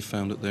two, they've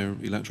found that their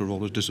electoral roll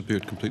has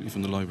disappeared completely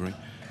from the library.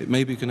 It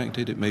may be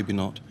connected, it may be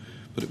not,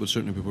 but it would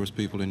certainly be worth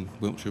people in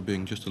Wiltshire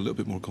being just a little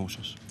bit more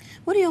cautious.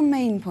 What are your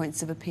main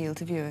points of appeal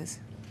to viewers?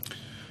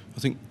 I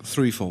think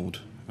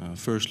threefold.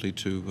 Firstly,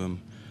 to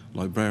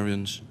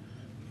librarians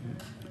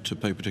to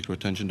pay particular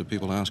attention to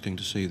people asking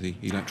to see the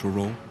electoral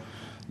roll.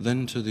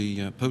 Then to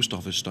the post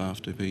office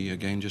staff to be,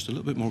 again, just a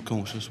little bit more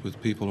cautious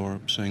with people who are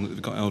saying that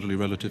they've got elderly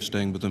relatives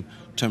staying with them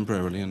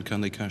temporarily and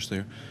can they cash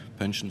their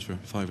pensions for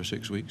 5 or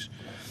 6 weeks.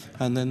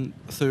 And then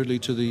thirdly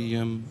to the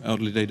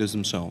elderly ladies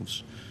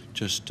themselves.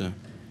 Just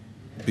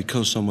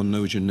because someone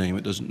knows your name,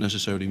 it doesn't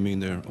necessarily mean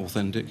they're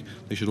authentic.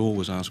 They should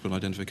always ask for an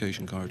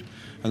identification card.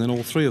 And then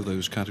all three of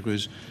those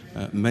categories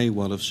may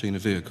well have seen a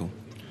vehicle.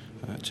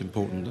 It's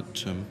important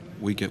that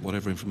we get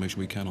whatever information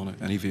we can on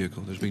any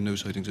vehicle. There's been no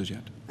sightings as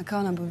yet. A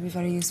car number would be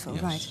very useful,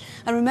 yes. Right.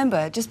 And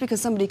remember, just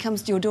because somebody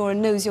comes to your door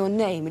and knows your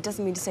name, it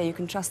doesn't mean to say you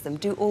can trust them.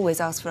 Do always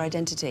ask for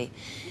identity.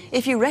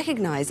 If you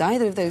recognise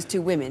either of those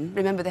two women,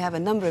 remember they have a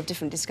number of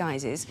different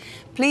disguises,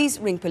 please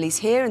ring police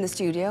here in the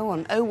studio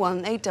on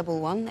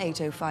 01811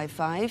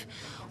 8055,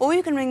 or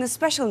you can ring the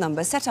special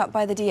number set up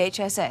by the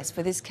DHSS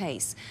for this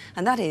case,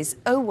 and that is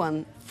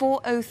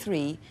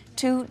 01403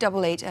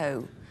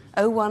 2880.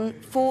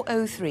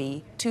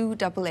 01403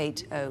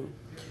 2880.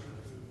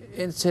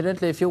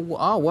 Incidentally, if you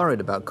are worried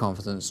about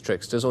confidence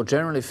tricksters or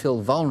generally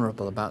feel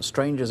vulnerable about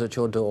strangers at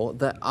your door,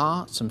 there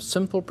are some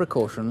simple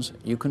precautions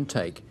you can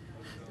take.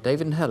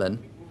 David and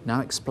Helen now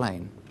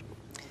explain.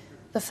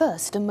 The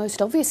first and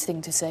most obvious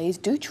thing to say is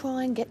do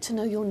try and get to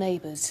know your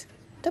neighbours.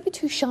 Don't be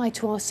too shy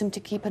to ask them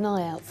to keep an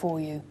eye out for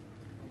you.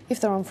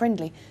 If they're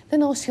unfriendly,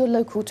 then ask your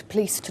local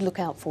police to look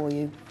out for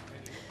you.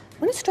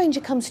 When a stranger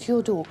comes to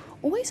your door,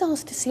 always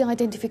ask to see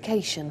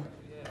identification.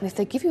 And if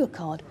they give you a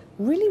card,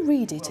 really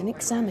read it and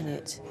examine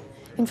it.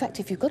 In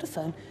fact, if you've got a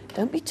phone,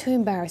 don't be too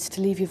embarrassed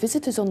to leave your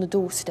visitors on the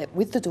doorstep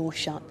with the door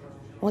shut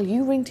while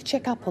you ring to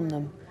check up on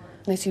them.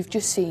 And as you've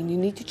just seen, you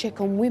need to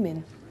check on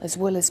women as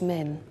well as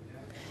men.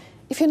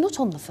 If you're not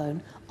on the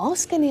phone,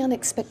 ask any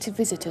unexpected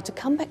visitor to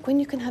come back when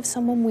you can have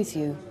someone with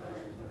you.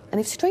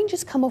 And if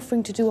strangers come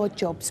offering to do odd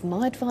jobs,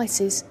 my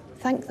advice is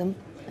thank them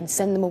and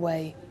send them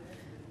away.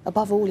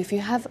 Above all, if you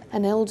have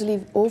an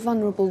elderly or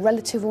vulnerable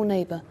relative or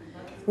neighbour,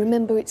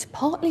 remember it's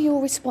partly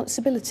your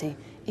responsibility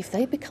if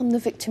they become the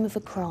victim of a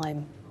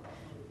crime.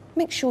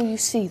 Make sure you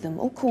see them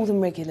or call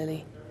them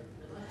regularly.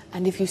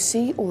 And if you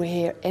see or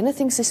hear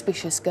anything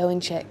suspicious, go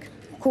and check.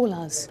 Call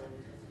us.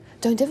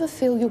 Don't ever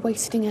feel you're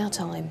wasting our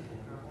time.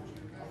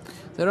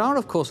 There are,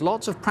 of course,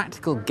 lots of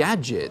practical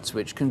gadgets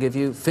which can give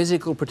you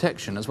physical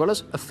protection as well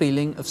as a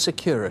feeling of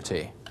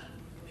security.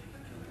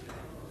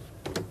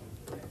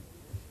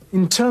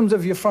 In terms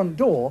of your front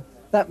door,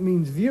 That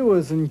means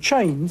viewers and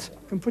chains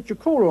can put your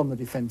caller on the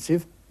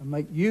defensive and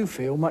make you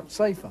feel much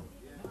safer.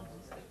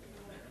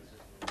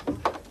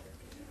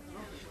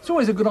 It's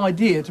always a good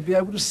idea to be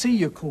able to see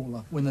your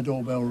caller when the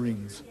doorbell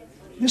rings.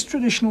 This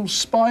traditional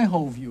spy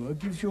hole viewer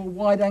gives you a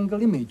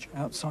wide-angle image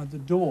outside the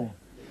door.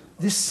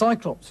 This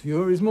Cyclops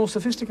viewer is more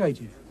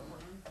sophisticated.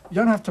 You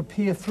don't have to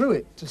peer through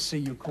it to see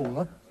your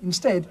caller.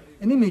 Instead,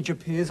 an image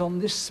appears on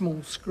this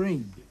small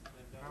screen.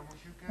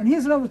 And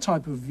here's another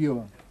type of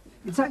viewer.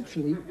 It's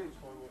actually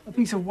a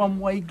piece of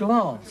one-way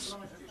glass,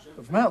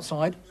 but from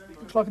outside, it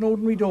looks like an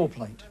ordinary door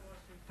plate.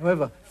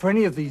 However, for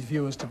any of these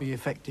viewers to be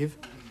effective,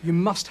 you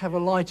must have a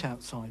light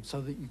outside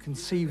so that you can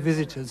see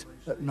visitors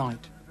at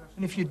night.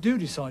 And if you do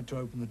decide to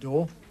open the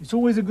door, it's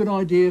always a good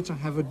idea to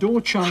have a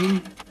door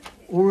chain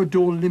or a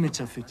door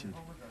limiter fitted.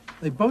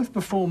 They both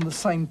perform the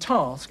same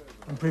task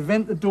and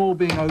prevent the door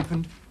being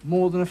opened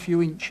more than a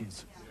few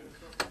inches.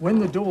 When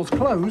the door's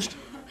closed,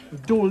 the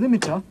door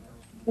limiter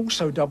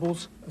also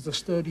doubles as a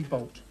sturdy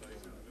bolt.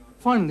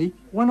 Finally,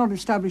 why not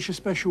establish a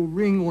special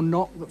ring or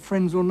knock that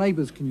friends or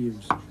neighbours can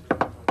use?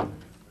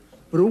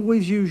 But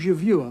always use your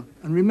viewer,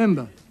 and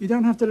remember, you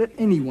don't have to let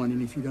anyone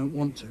in if you don't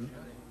want to.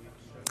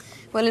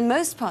 Well, in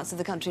most parts of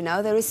the country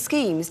now, there are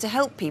schemes to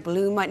help people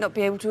who might not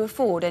be able to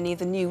afford any of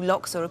the new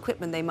locks or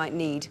equipment they might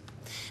need.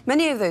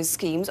 Many of those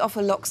schemes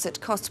offer locks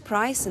at cost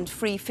price and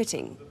free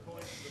fitting.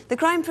 The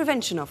crime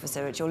prevention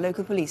officer at your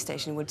local police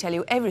station will tell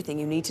you everything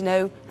you need to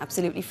know,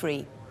 absolutely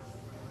free.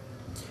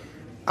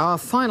 Our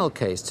final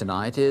case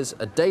tonight is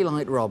a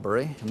daylight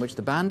robbery in which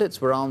the bandits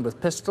were armed with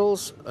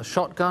pistols, a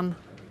shotgun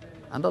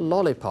and a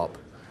lollipop.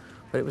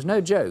 But it was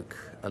no joke.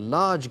 A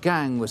large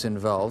gang was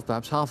involved,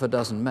 perhaps half a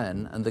dozen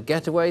men, and the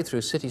getaway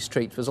through city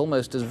streets was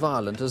almost as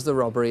violent as the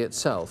robbery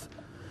itself.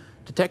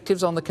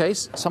 Detectives on the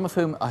case, some of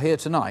whom are here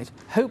tonight,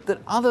 hope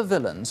that other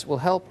villains will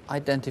help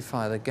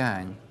identify the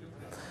gang.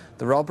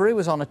 The robbery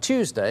was on a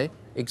Tuesday,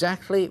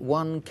 exactly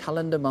 1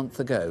 calendar month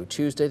ago,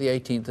 Tuesday the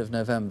 18th of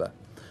November.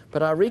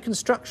 But our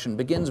reconstruction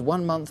begins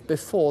 1 month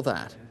before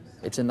that.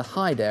 It's in the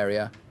Hyde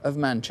area of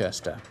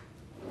Manchester.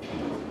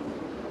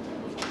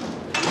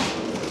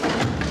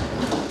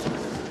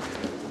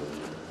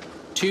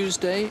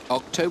 Tuesday,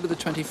 October the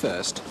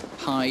 21st,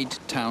 Hyde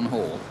Town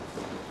Hall.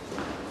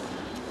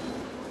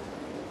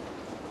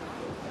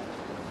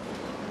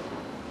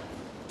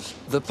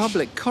 The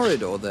public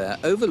corridor there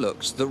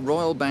overlooks the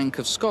Royal Bank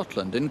of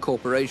Scotland in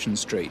Corporation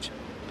Street.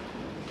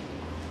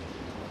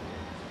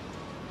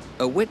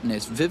 A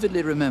witness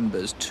vividly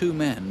remembers 2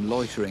 men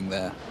loitering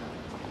there.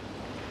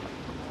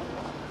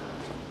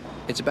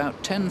 It's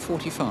about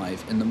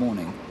 10:45 in the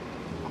morning.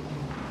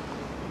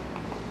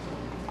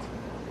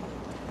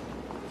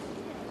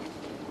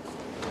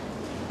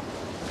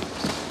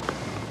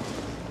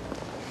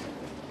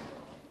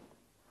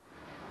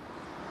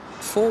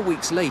 Four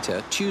weeks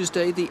later,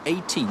 Tuesday the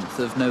 18th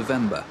of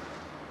November.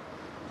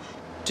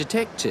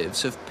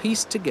 Detectives have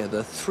pieced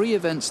together 3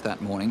 events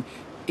that morning,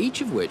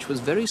 each of which was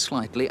very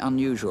slightly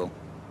unusual.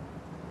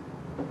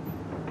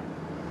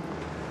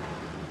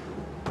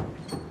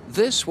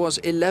 This was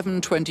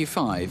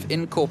 11:25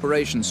 in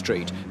Corporation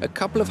Street, a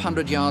couple of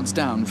hundred yards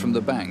down from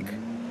the bank.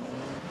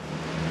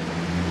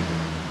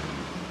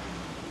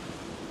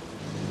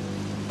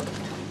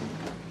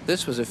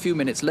 This was a few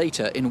minutes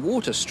later in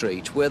Water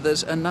Street, where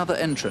there's another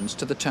entrance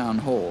to the town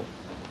hall.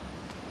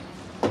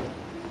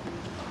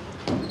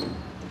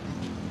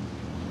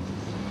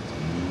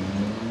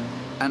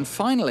 And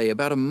finally,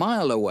 about a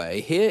mile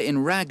away, here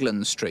in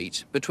Raglan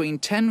Street, between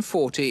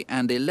 10:40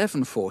 and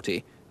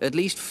 11:40, at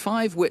least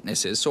 5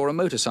 witnesses saw a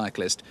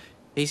motorcyclist.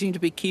 He seemed to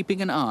be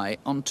keeping an eye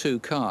on 2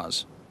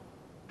 cars.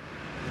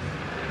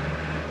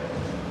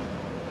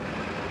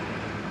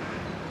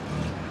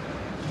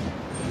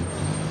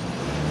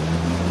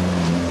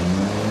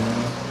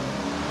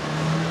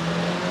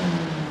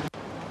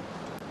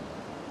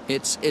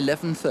 It's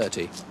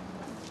 11:30.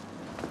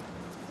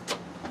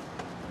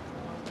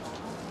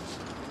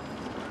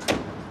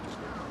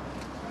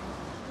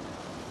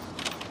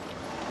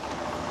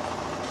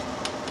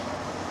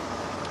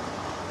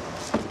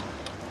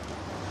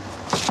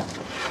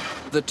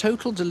 The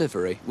total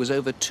delivery was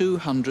over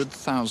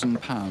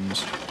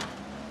 £200,000.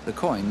 The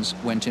coins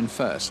went in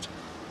first.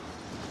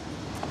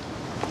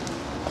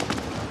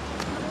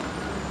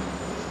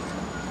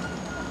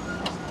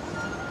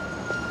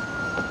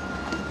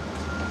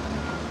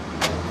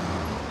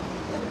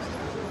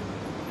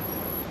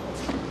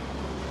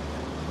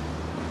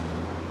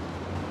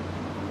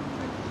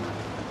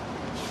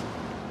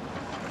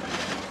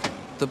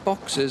 The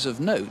boxes of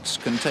notes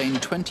contain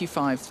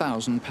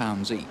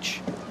 £25,000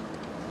 each.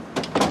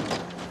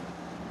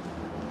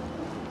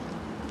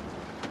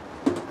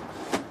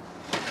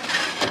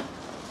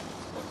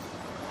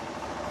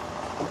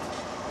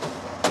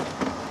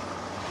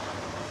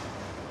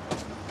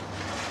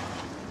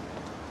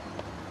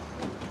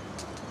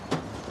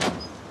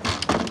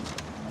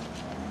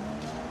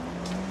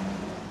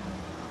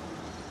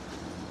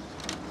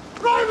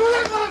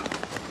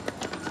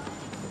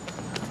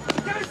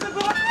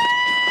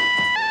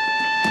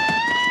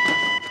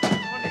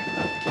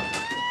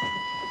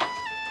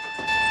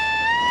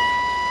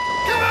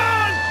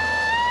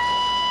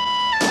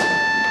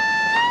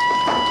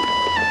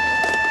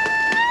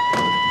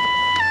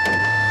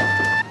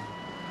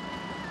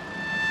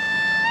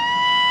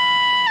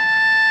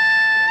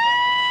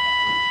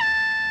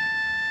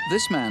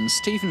 this man,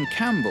 Stephen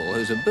Campbell,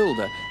 who's a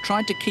builder,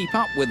 tried to keep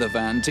up with the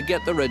van to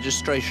get the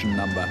registration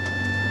number.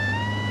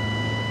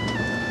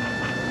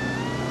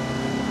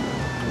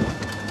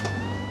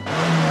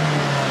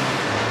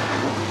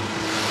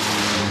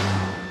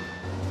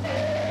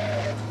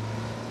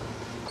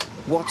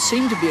 What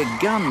seemed to be a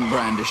gun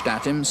brandished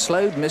at him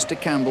slowed Mr.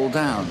 Campbell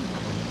down.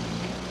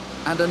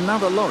 And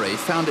another lorry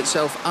found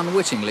itself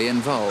unwittingly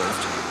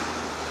involved.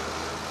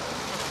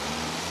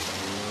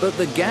 But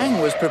the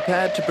gang was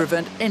prepared to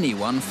prevent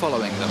anyone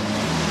following them.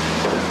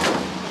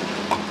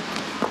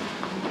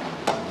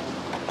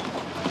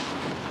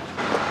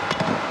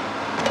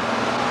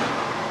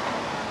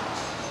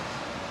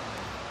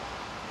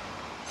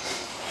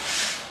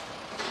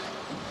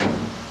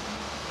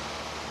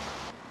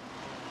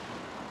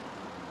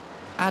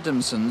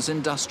 Adamson's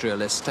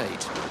industrial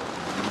estate.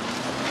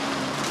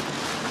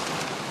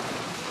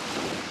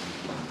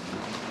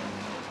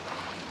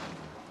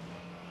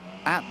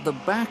 At the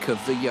back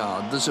of the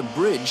yard, there's a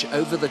bridge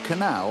over the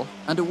canal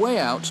and a way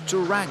out to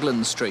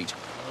Raglan Street,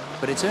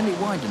 but it's only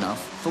wide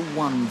enough for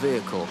one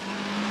vehicle.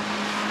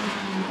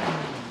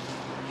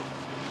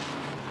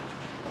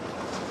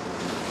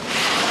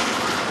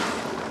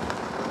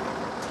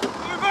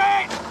 Move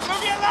it!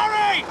 Move your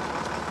lorry!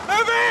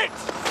 Move it!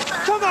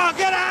 Come on,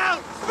 get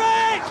out! Move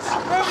it!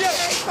 Move your...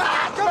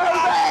 Back! Come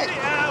on, get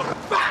it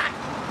out! Back!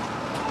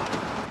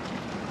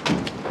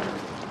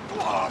 Come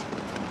on!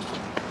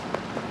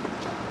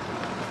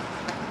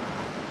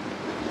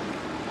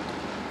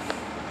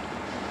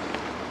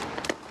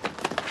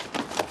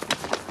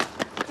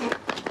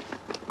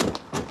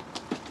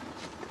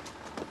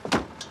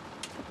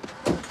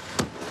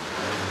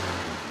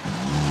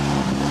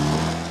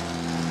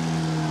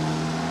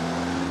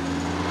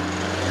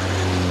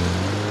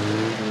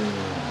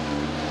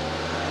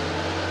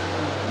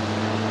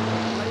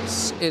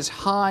 Is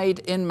Hyde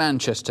in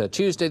Manchester.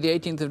 Tuesday the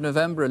 18th of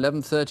November,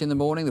 11:30 in the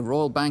morning, the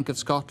Royal Bank of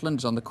Scotland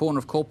is on the corner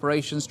of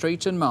Corporation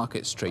Street and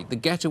Market Street. The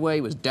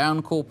getaway was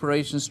down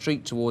Corporation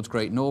Street towards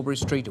Great Norbury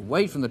Street,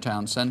 away from the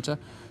town centre,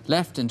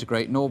 left into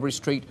Great Norbury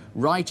Street,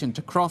 right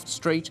into Croft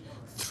Street,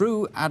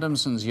 through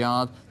Adamson's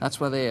yard. That's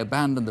where they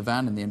abandoned the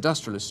van in the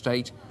industrial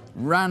estate,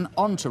 ran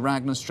onto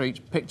Raglan Street,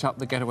 picked up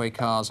the getaway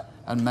cars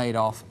and made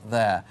off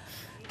there.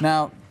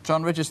 Now,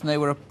 John Richardson, they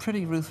were a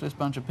pretty ruthless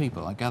bunch of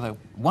people. I gather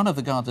one of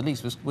the guards, at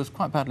least, was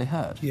quite badly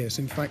hurt. Yes,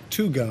 in fact,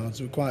 two guards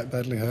were quite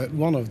badly hurt.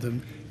 One of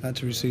them had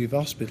to receive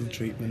hospital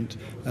treatment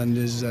and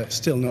is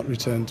still not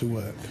returned to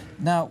work.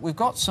 Now, we've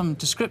got some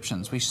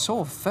descriptions. We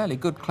saw a fairly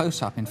good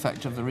close-up, in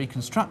fact, of the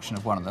reconstruction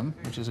of one of them,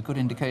 which is a good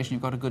indication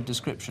you've got a good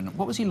description.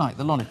 What was he like,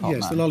 the lollipop man?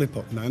 Yes, the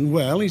lollipop man.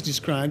 Well, he's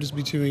described as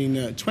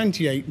between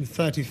 28 and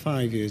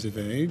 35 years of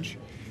age.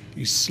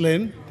 He's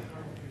slim,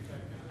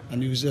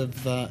 and he was had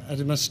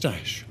a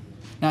moustache.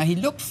 Now, he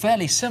looked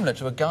fairly similar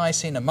to a guy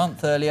seen a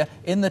month earlier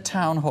in the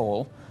town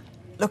hall,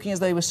 looking as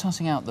though he was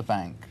sussing out the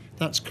bank.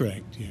 That's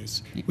correct,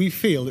 yes. We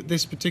feel that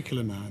this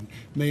particular man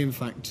may, in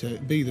fact,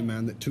 be the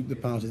man that took the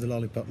part of the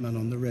lollipop man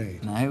on the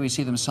raid. Now, here we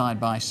see them side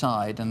by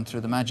side, and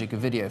through the magic of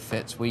video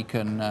fits, we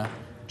can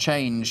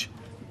change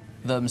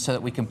them so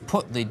that we can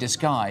put the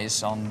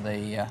disguise on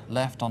the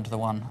left onto the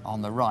one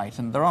on the right,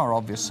 and there are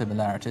obvious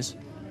similarities.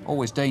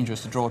 Always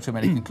dangerous to draw too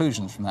many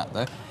conclusions from that,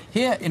 though.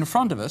 Here in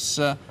front of us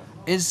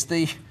is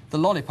the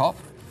lollipop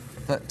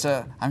that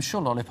I'm sure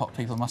lollipop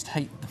people must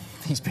hate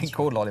these being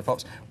called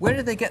lollipops. Where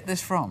did they get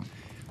this from?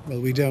 Well,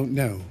 we don't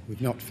know.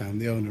 We've not found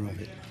the owner of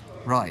it.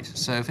 Right,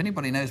 so if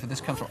anybody knows where this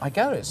comes from, I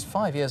gather it's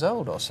 5 years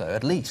old or so,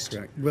 at least.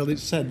 Correct. Well,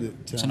 it's said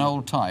that... it's an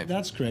old type.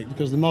 That's correct,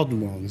 because the modern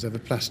ones have a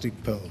plastic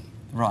pearl.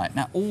 Right,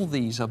 now all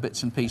these are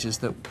bits and pieces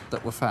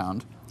that were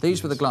found.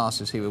 These were the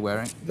glasses he was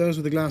wearing. Those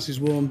were the glasses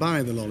worn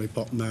by the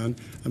lollipop man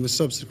and were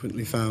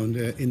subsequently found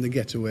in the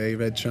getaway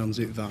red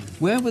transit van.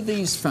 Where were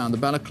these found, the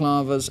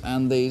balaclavas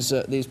and these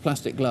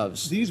plastic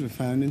gloves? These were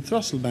found in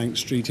Throttlebank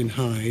Street in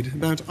Hyde,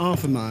 about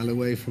half a mile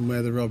away from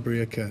where the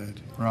robbery occurred.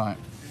 Right.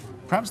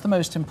 Perhaps the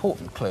most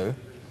important clue,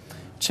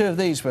 two of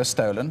these were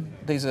stolen.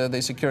 These are the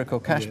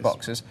Securico cash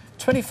boxes.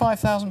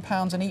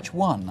 £25,000 in each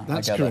one,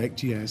 That's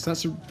correct, yes.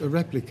 That's a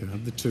replica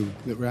of the two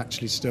that were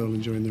actually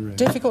stolen during the raid.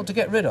 Difficult to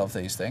get rid of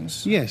these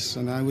things? Yes,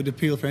 and I would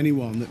appeal for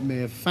anyone that may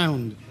have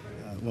found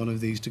one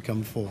of these to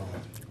come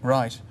forward.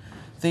 Right.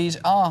 These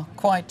are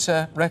quite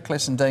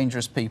reckless and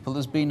dangerous people.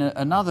 There's been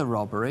another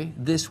robbery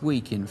this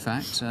week, in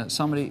fact.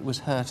 Somebody was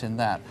hurt in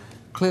that.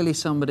 Clearly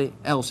somebody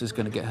else is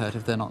going to get hurt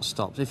if they're not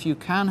stopped. If you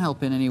can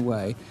help in any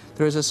way,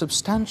 there is a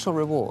substantial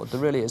reward. There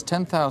really is,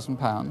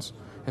 £10,000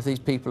 if these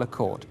people are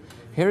caught.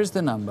 Here is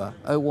the number,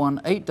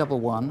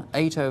 01811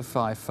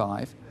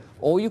 8055,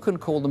 or you can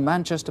call the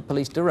Manchester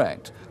Police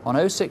direct on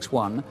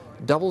 061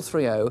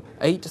 330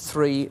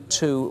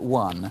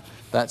 8321.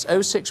 That's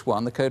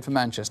 061, the code for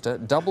Manchester,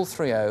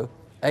 330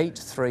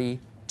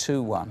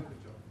 8321.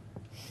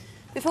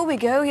 Before we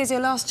go, here's your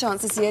last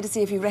chance this year to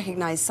see if you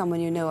recognise someone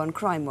you know on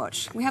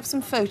Crimewatch. We have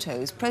some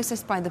photos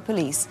processed by the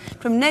police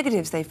from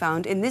negatives they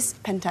found in this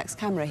Pentax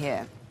camera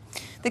here.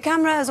 The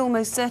camera has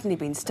almost certainly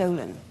been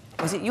stolen.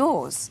 Was it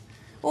yours?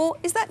 Or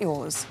is that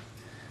yours?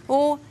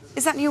 Or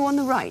is that you on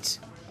the right?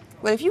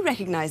 Well, if you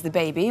recognise the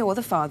baby or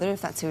the father,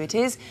 if that's who it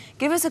is,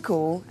 give us a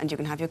call and you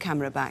can have your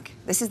camera back.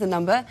 This is the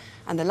number,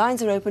 and the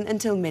lines are open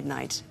until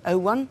midnight.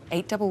 01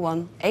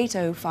 811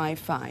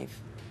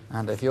 8055.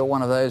 And if you're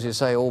one of those who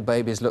say all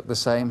babies look the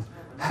same,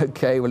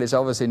 OK, well, it's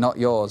obviously not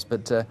yours,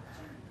 but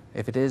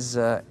if it is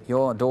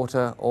your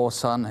daughter or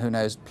son, who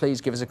knows,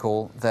 please give us a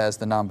call. There's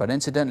the number. And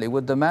incidentally,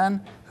 would the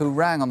man who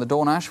rang on the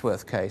Dawn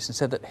Ashworth case and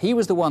said that he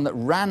was the one that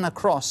ran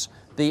across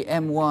the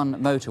M1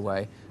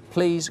 motorway,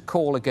 please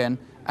call again,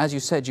 as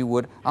you said you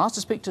would. Ask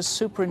to speak to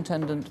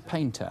Superintendent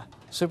Painter.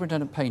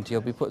 Superintendent Painter,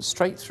 you'll be put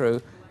straight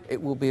through. It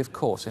will be, of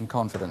course, in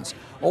confidence.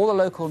 All the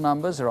local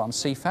numbers are on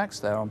CFAX.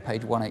 They're on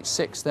page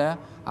 186 there.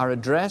 Our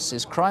address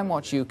is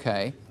Crimewatch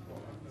UK,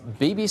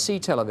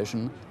 BBC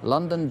Television,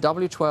 London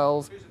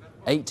W12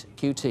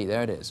 8QT.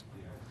 There it is.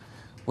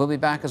 We'll be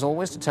back, as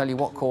always, to tell you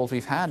what calls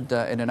we've had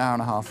in an hour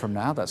and a half from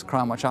now. That's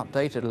Crimewatch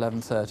Update at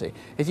 11:30.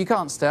 If you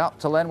can't stay up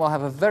till then, we'll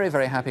have a very,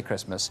 very happy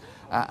Christmas.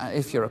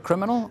 If you're a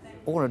criminal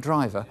or a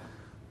driver,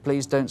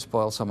 please don't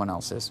spoil someone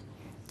else's.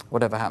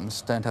 Whatever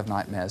happens, don't have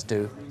nightmares.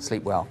 Do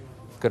sleep well.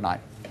 Good night.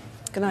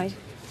 Good night.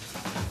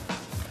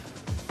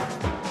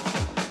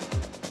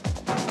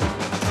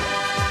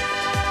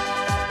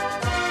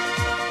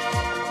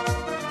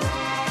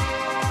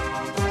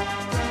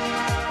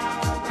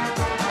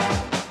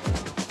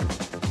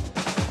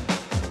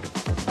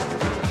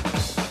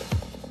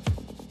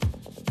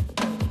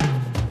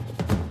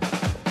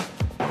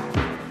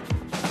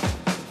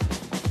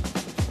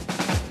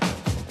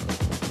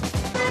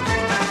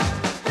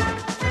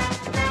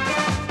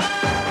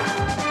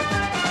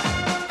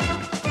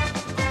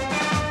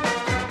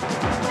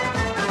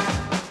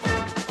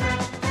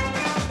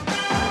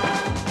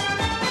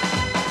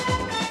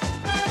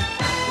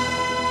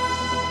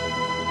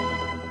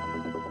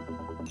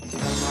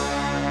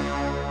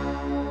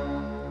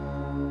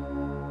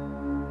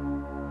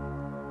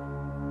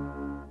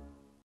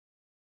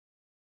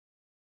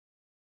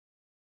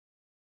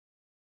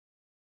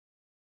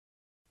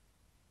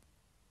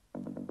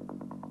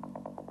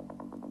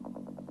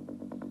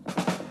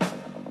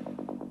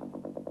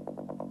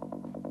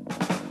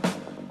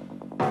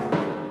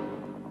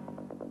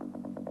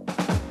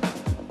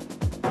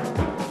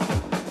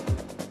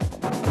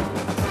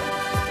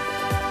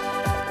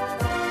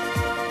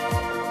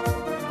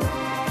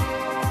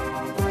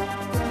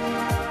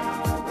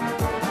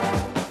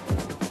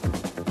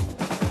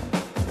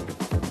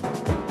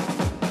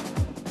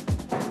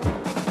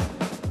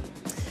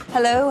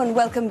 Hello and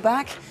welcome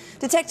back.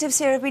 Detectives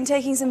here have been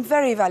taking some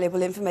very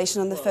valuable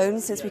information on the phone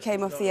since we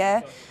came off the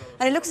air,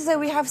 and it looks as though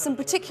we have some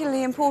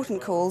particularly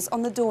important calls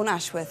on the Dawn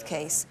Ashworth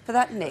case. For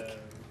that, Nick.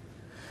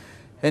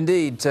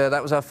 Indeed,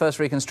 that was our first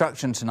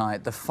reconstruction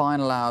tonight, the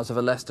final hours of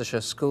a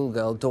Leicestershire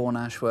schoolgirl, Dawn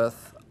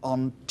Ashworth.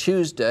 On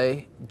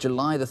Tuesday,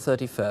 July the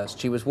 31st,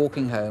 she was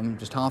walking home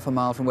just half a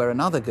mile from where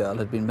another girl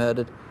had been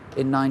murdered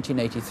in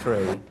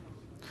 1983.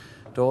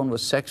 Dawn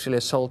was sexually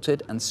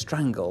assaulted and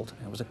strangled.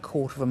 It was a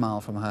quarter of a mile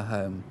from her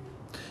home.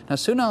 Now,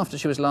 soon after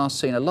she was last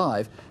seen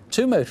alive,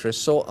 two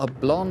motorists saw a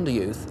blonde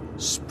youth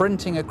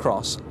sprinting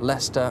across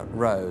Leicester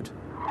Road.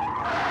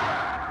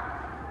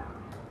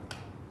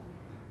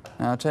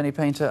 Now, Attorney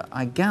Painter,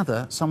 I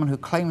gather someone who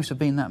claims to have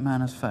been that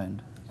man has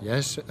phoned.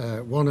 Yes,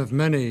 one of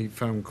many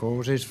phone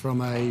calls is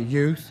from a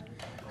youth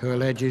who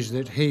alleges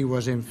that he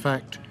was, in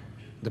fact,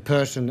 the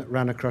person that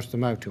ran across the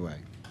motorway.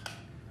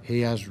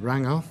 He has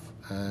rang off.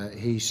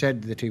 He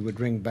said that he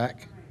would ring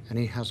back, and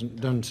he hasn't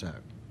done so.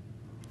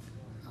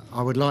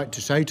 I would like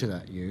to say to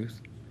that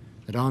youth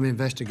that I'm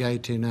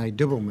investigating a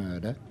double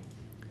murder.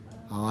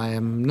 I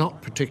am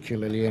not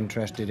particularly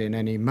interested in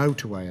any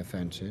motorway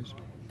offences.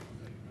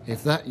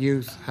 If that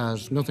youth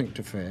has nothing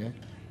to fear,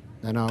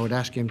 then I would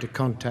ask him to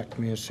contact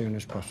me as soon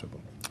as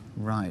possible.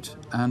 Right.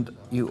 And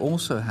you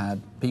also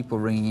had people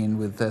ringing in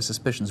with their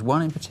suspicions.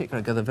 One in particular,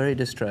 I gather, very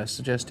distressed,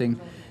 suggesting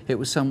it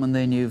was someone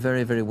they knew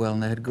very, very well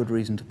and they had good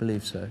reason to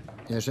believe so.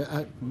 Yes,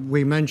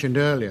 we mentioned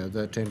earlier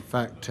that, in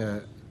fact,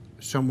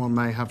 someone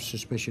may have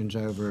suspicions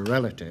over a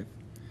relative.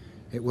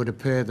 It would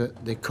appear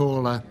that the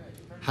caller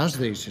has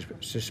these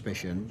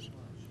suspicions,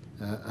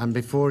 and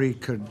before he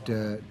could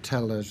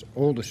tell us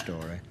all the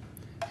story,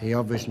 he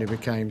obviously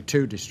became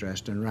too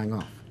distressed and rang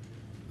off.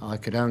 I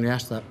could only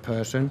ask that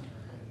person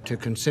to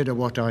consider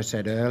what I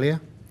said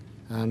earlier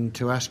and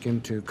to ask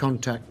him to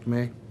contact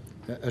me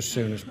as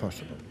soon as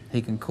possible.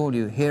 He can call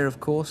you here,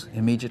 of course,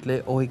 immediately,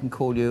 or he can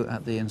call you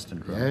at the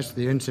incident room. Yes,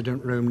 the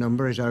incident room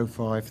number is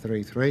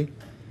 0533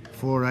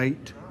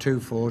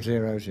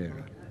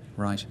 482400.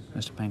 Right.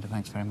 Mr. Painter,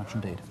 thanks very much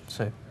indeed.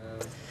 So.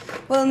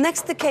 Well,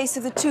 next the case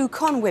of the two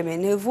con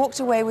women who have walked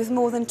away with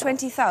more than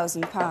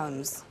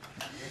 £20,000.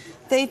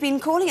 They've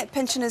been calling at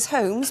pensioners'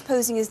 homes,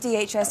 posing as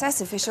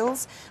DHSS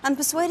officials, and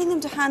persuading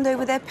them to hand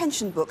over their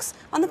pension books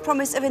on the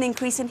promise of an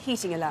increase in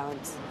heating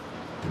allowance.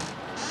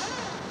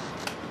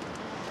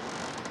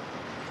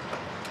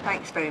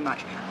 Thanks very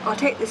much. I'll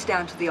take this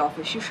down to the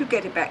office. You should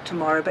get it back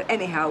tomorrow, but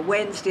anyhow,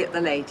 Wednesday at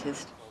the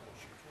latest.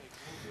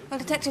 Well,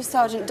 Detective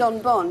Sergeant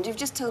Don Bond, you've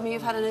just told me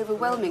you've had an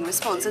overwhelming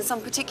response and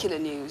some particular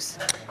news.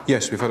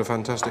 Yes, we've had a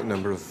fantastic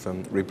number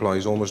of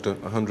replies, almost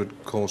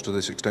 100 calls to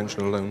this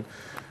extension alone.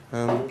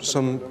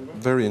 Some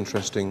very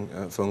interesting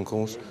phone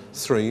calls,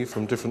 3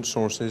 from different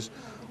sources,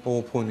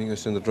 all pointing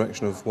us in the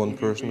direction of one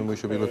person, and we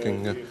should be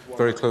looking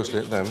very closely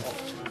at them.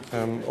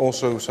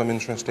 Also some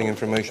interesting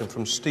information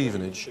from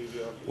Stevenage,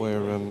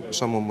 where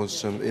someone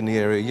was in the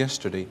area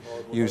yesterday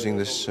using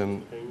this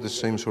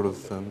same sort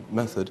of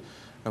method,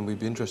 and we'd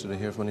be interested to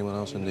hear from anyone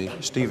else in the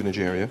Stevenage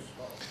area.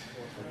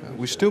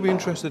 We'd still be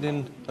interested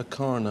in a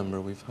car number.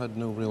 We've had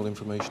no real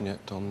information yet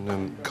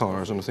on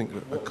cars, and I think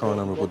a car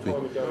number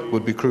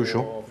would be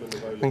crucial.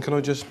 And can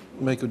I just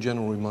make a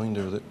general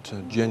reminder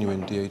that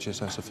genuine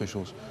DHSS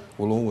officials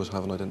will always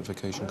have an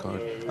identification card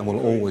and will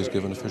always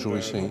give an official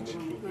receipt.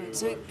 Right,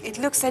 so it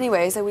looks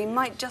anyway as though we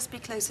might just be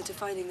closer to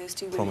finding those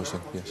 2 women.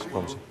 Promising, yes,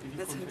 promising.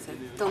 Let's hope so.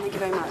 Don, thank you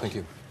very much. Thank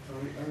you.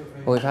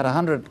 Well, we've had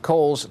 100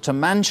 calls to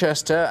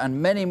Manchester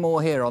and many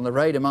more here on the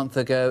raid a month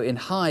ago in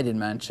Hyde in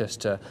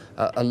Manchester.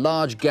 A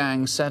large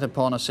gang set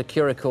upon a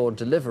Securicord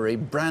delivery,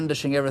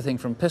 brandishing everything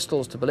from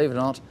pistols to, believe it or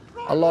not,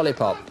 a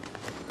lollipop.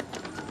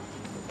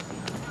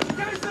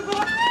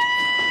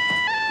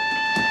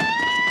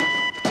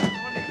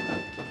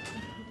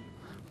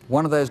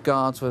 One of those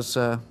guards was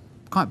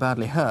quite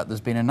badly hurt.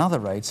 There's been another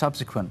raid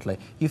subsequently.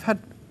 You've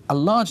had a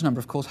large number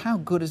of calls. How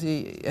good is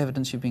the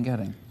evidence you've been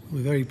getting?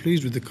 We're very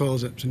pleased with the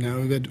calls up to now.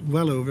 We've had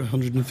well over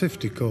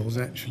 150 calls,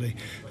 actually.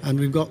 And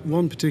we've got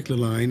one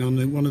particular line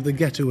on one of the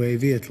getaway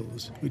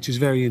vehicles, which is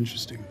very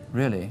interesting.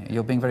 Really?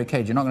 You're being very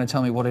cagey. You're not going to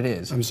tell me what it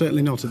is? I'm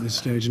certainly not at this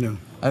stage, no.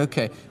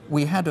 OK.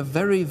 We had a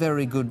very,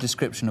 very good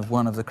description of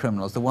one of the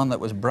criminals, the one that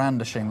was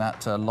brandishing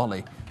that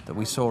lolly that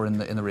we saw in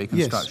the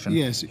reconstruction.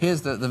 Yes.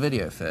 Here's the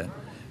video fit.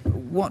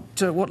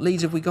 What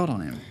leads have we got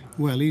on him?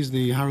 Well, he's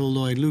the Harold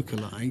Lloyd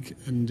lookalike,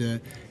 and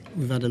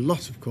we've had a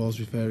lot of calls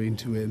referring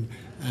to him,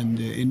 and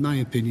in my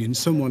opinion,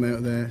 someone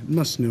out there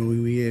must know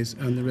who he is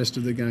and the rest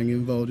of the gang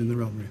involved in the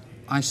robbery.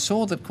 I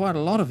saw that quite a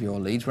lot of your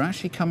leads were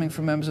actually coming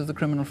from members of the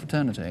criminal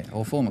fraternity,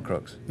 or former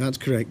crooks. That's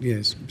correct,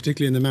 yes,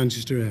 particularly in the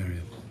Manchester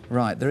area.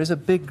 Right, there is a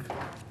big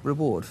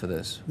reward for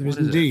this. There is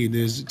indeed.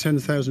 There's a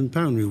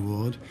 £10,000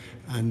 reward,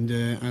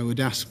 and I would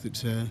ask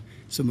that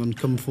someone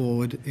come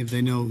forward if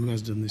they know who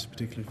has done this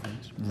particular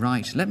offence.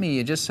 Right. Let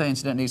me just say,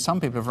 incidentally, some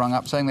people have rung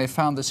up saying they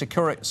found the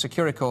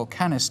Securicord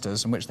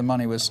canisters in which the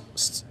money was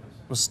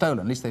stolen.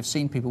 At least they've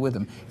seen people with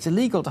them. It's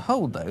illegal to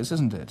hold those,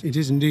 isn't it? It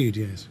is indeed,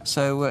 yes.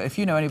 So if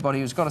you know anybody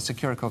who's got a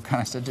Securicord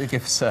canister, do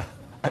give us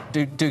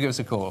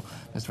a call.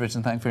 Mr.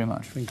 Richardson, thank you very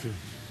much. Thank you.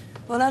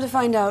 Well, now to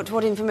find out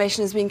what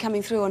information has been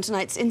coming through on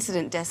tonight's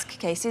incident desk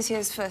cases,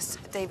 here's first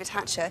David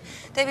Hatcher.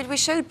 David, we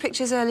showed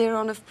pictures earlier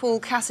on of Paul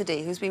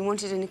Cassidy, who's been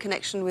wanted in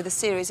connection with a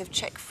series of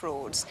cheque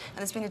frauds, and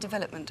there's been a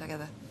development, I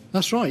gather.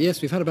 That's right,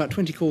 yes. We've had about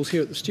 20 calls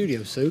here at the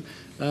studio, Sue.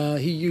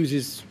 He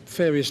uses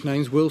various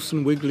names,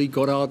 Wilson, Wigley,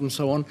 Goddard and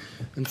so on,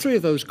 and 3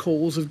 of those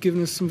calls have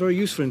given us some very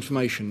useful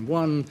information.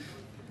 One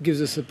gives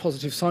us a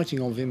positive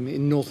sighting of him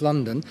in North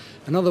London.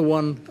 Another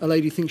one, a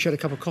lady thinks she had a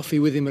cup of coffee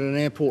with him at an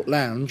airport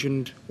lounge,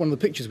 and one of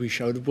the pictures we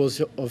showed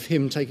was of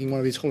him taking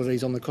one of his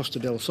holidays on the Costa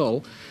del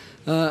Sol.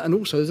 And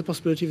also there's a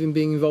possibility of him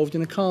being involved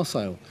in a car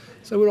sale.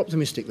 So we're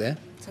optimistic there.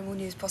 So more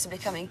news possibly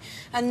coming.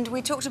 And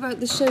we talked about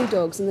the show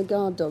dogs and the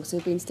guard dogs who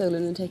have been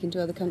stolen and taken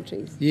to other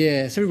countries.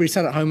 Yes, everybody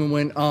sat at home and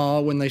went,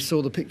 when they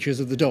saw the pictures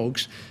of the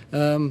dogs.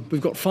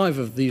 We've got 5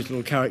 of these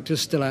little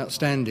characters still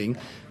outstanding.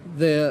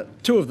 2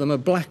 of them are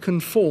black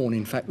and fawn,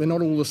 in fact. They're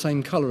not all the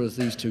same colour as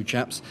these 2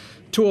 chaps.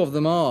 2 of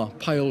them are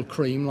pale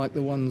cream, like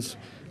the ones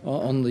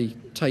on the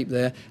tape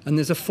there, and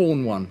there's a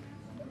fawn one,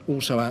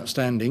 also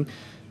outstanding.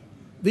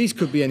 These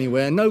could be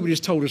anywhere. Nobody's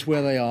told us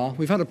where they are.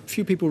 We've had a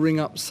few people ring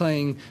up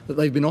saying that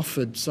they've been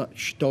offered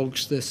such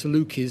dogs. They're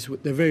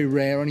Salukis. They're very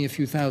rare, only a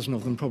few thousand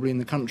of them probably in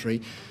the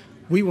country.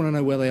 We want to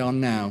know where they are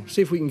now,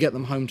 see if we can get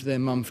them home to their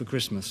mum for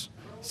Christmas.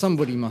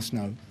 Somebody must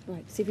know.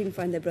 Right, see if we can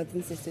find their brothers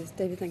and sisters.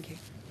 David, thank you.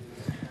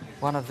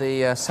 One of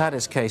the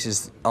saddest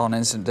cases on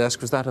incident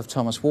desk was that of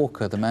Thomas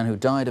Walker, the man who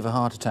died of a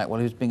heart attack while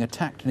he was being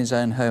attacked in his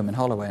own home in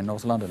Holloway in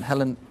North London.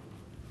 Helen,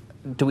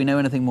 do we know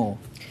anything more?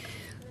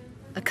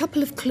 A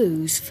couple of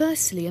clues.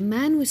 Firstly, a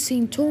man was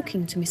seen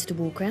talking to Mr.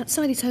 Walker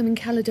outside his home in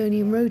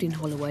Caledonian Road in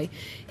Holloway.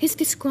 He's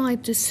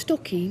described as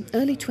stocky,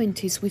 early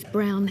 20s with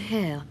brown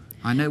hair.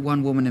 I know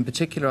one woman in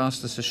particular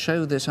asked us to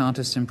show this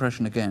artist's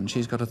impression again.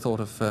 She's got a thought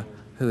of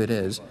who it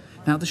is.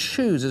 Now, the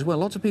shoes as well.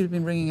 Lots of people have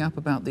been ringing up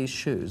about these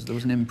shoes. There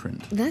was an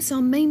imprint. That's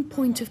our main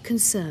point of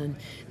concern.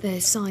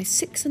 They're size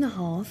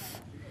 6.5.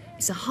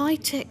 It's a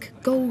high-tech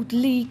Gold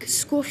League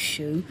squash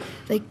shoe.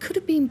 They could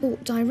have been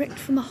bought direct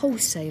from a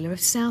wholesaler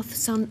of South,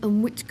 Sun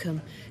and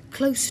Whitcomb,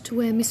 close to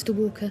where Mr.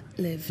 Walker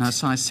lived. Now,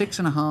 size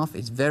 6.5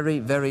 is very,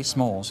 very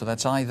small, so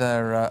that's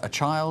either a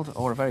child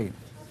or a very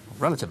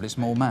relatively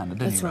small man,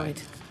 at any rate. That's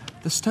right.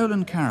 The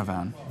stolen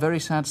caravan, very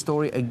sad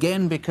story,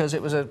 again because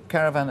it was a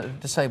caravan that a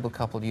disabled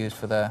couple used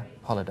for their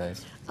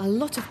holidays. A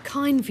lot of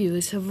kind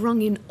viewers have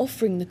rung in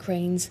offering the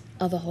Cranes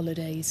other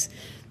holidays.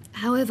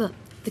 However,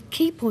 The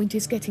key point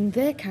is getting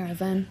their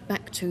caravan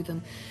back to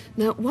them.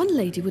 Now, one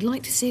lady would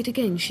like to see it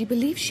again. She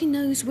believes she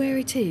knows where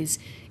it is.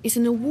 It's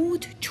an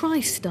award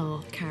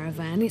TriStar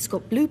caravan. It's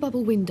got blue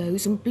bubble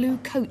windows and blue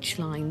coach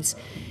lines.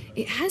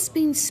 It has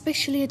been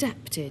specially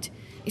adapted.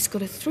 It's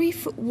got a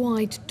 3-foot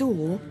wide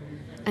door,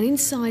 and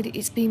inside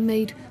it's been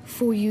made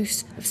for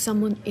use of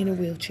someone in a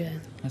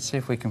wheelchair. Let's see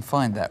if we can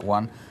find that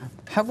one.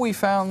 Have we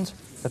found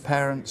the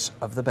parents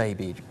of the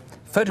baby?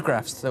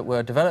 Photographs that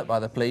were developed by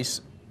the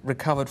police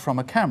recovered from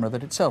a camera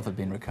that itself had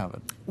been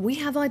recovered. We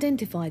have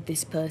identified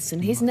this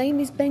person. His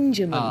name is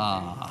Benjamin.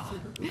 Ah.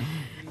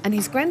 And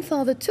his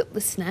grandfather took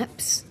the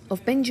snaps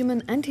of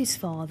Benjamin and his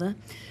father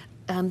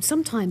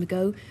some time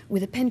ago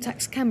with a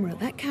Pentax camera.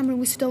 That camera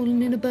was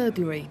stolen in a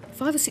burglary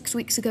 5 or 6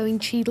 weeks ago in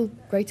Cheadle,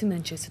 Greater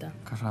Manchester.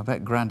 Gosh, I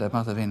bet Grandad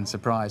must have been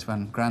surprised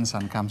when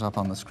grandson comes up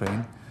on the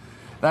screen.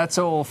 That's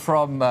all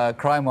from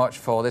Crimewatch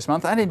for this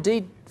month, and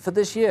indeed for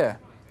this year.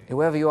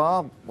 Whoever you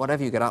are,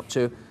 whatever you get up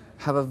to,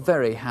 have a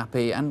very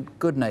happy and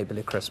good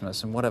neighbourly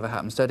Christmas, and whatever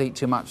happens, don't eat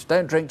too much,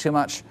 don't drink too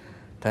much,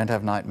 don't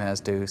have nightmares,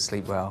 do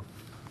sleep well.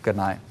 Good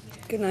night.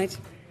 Good night.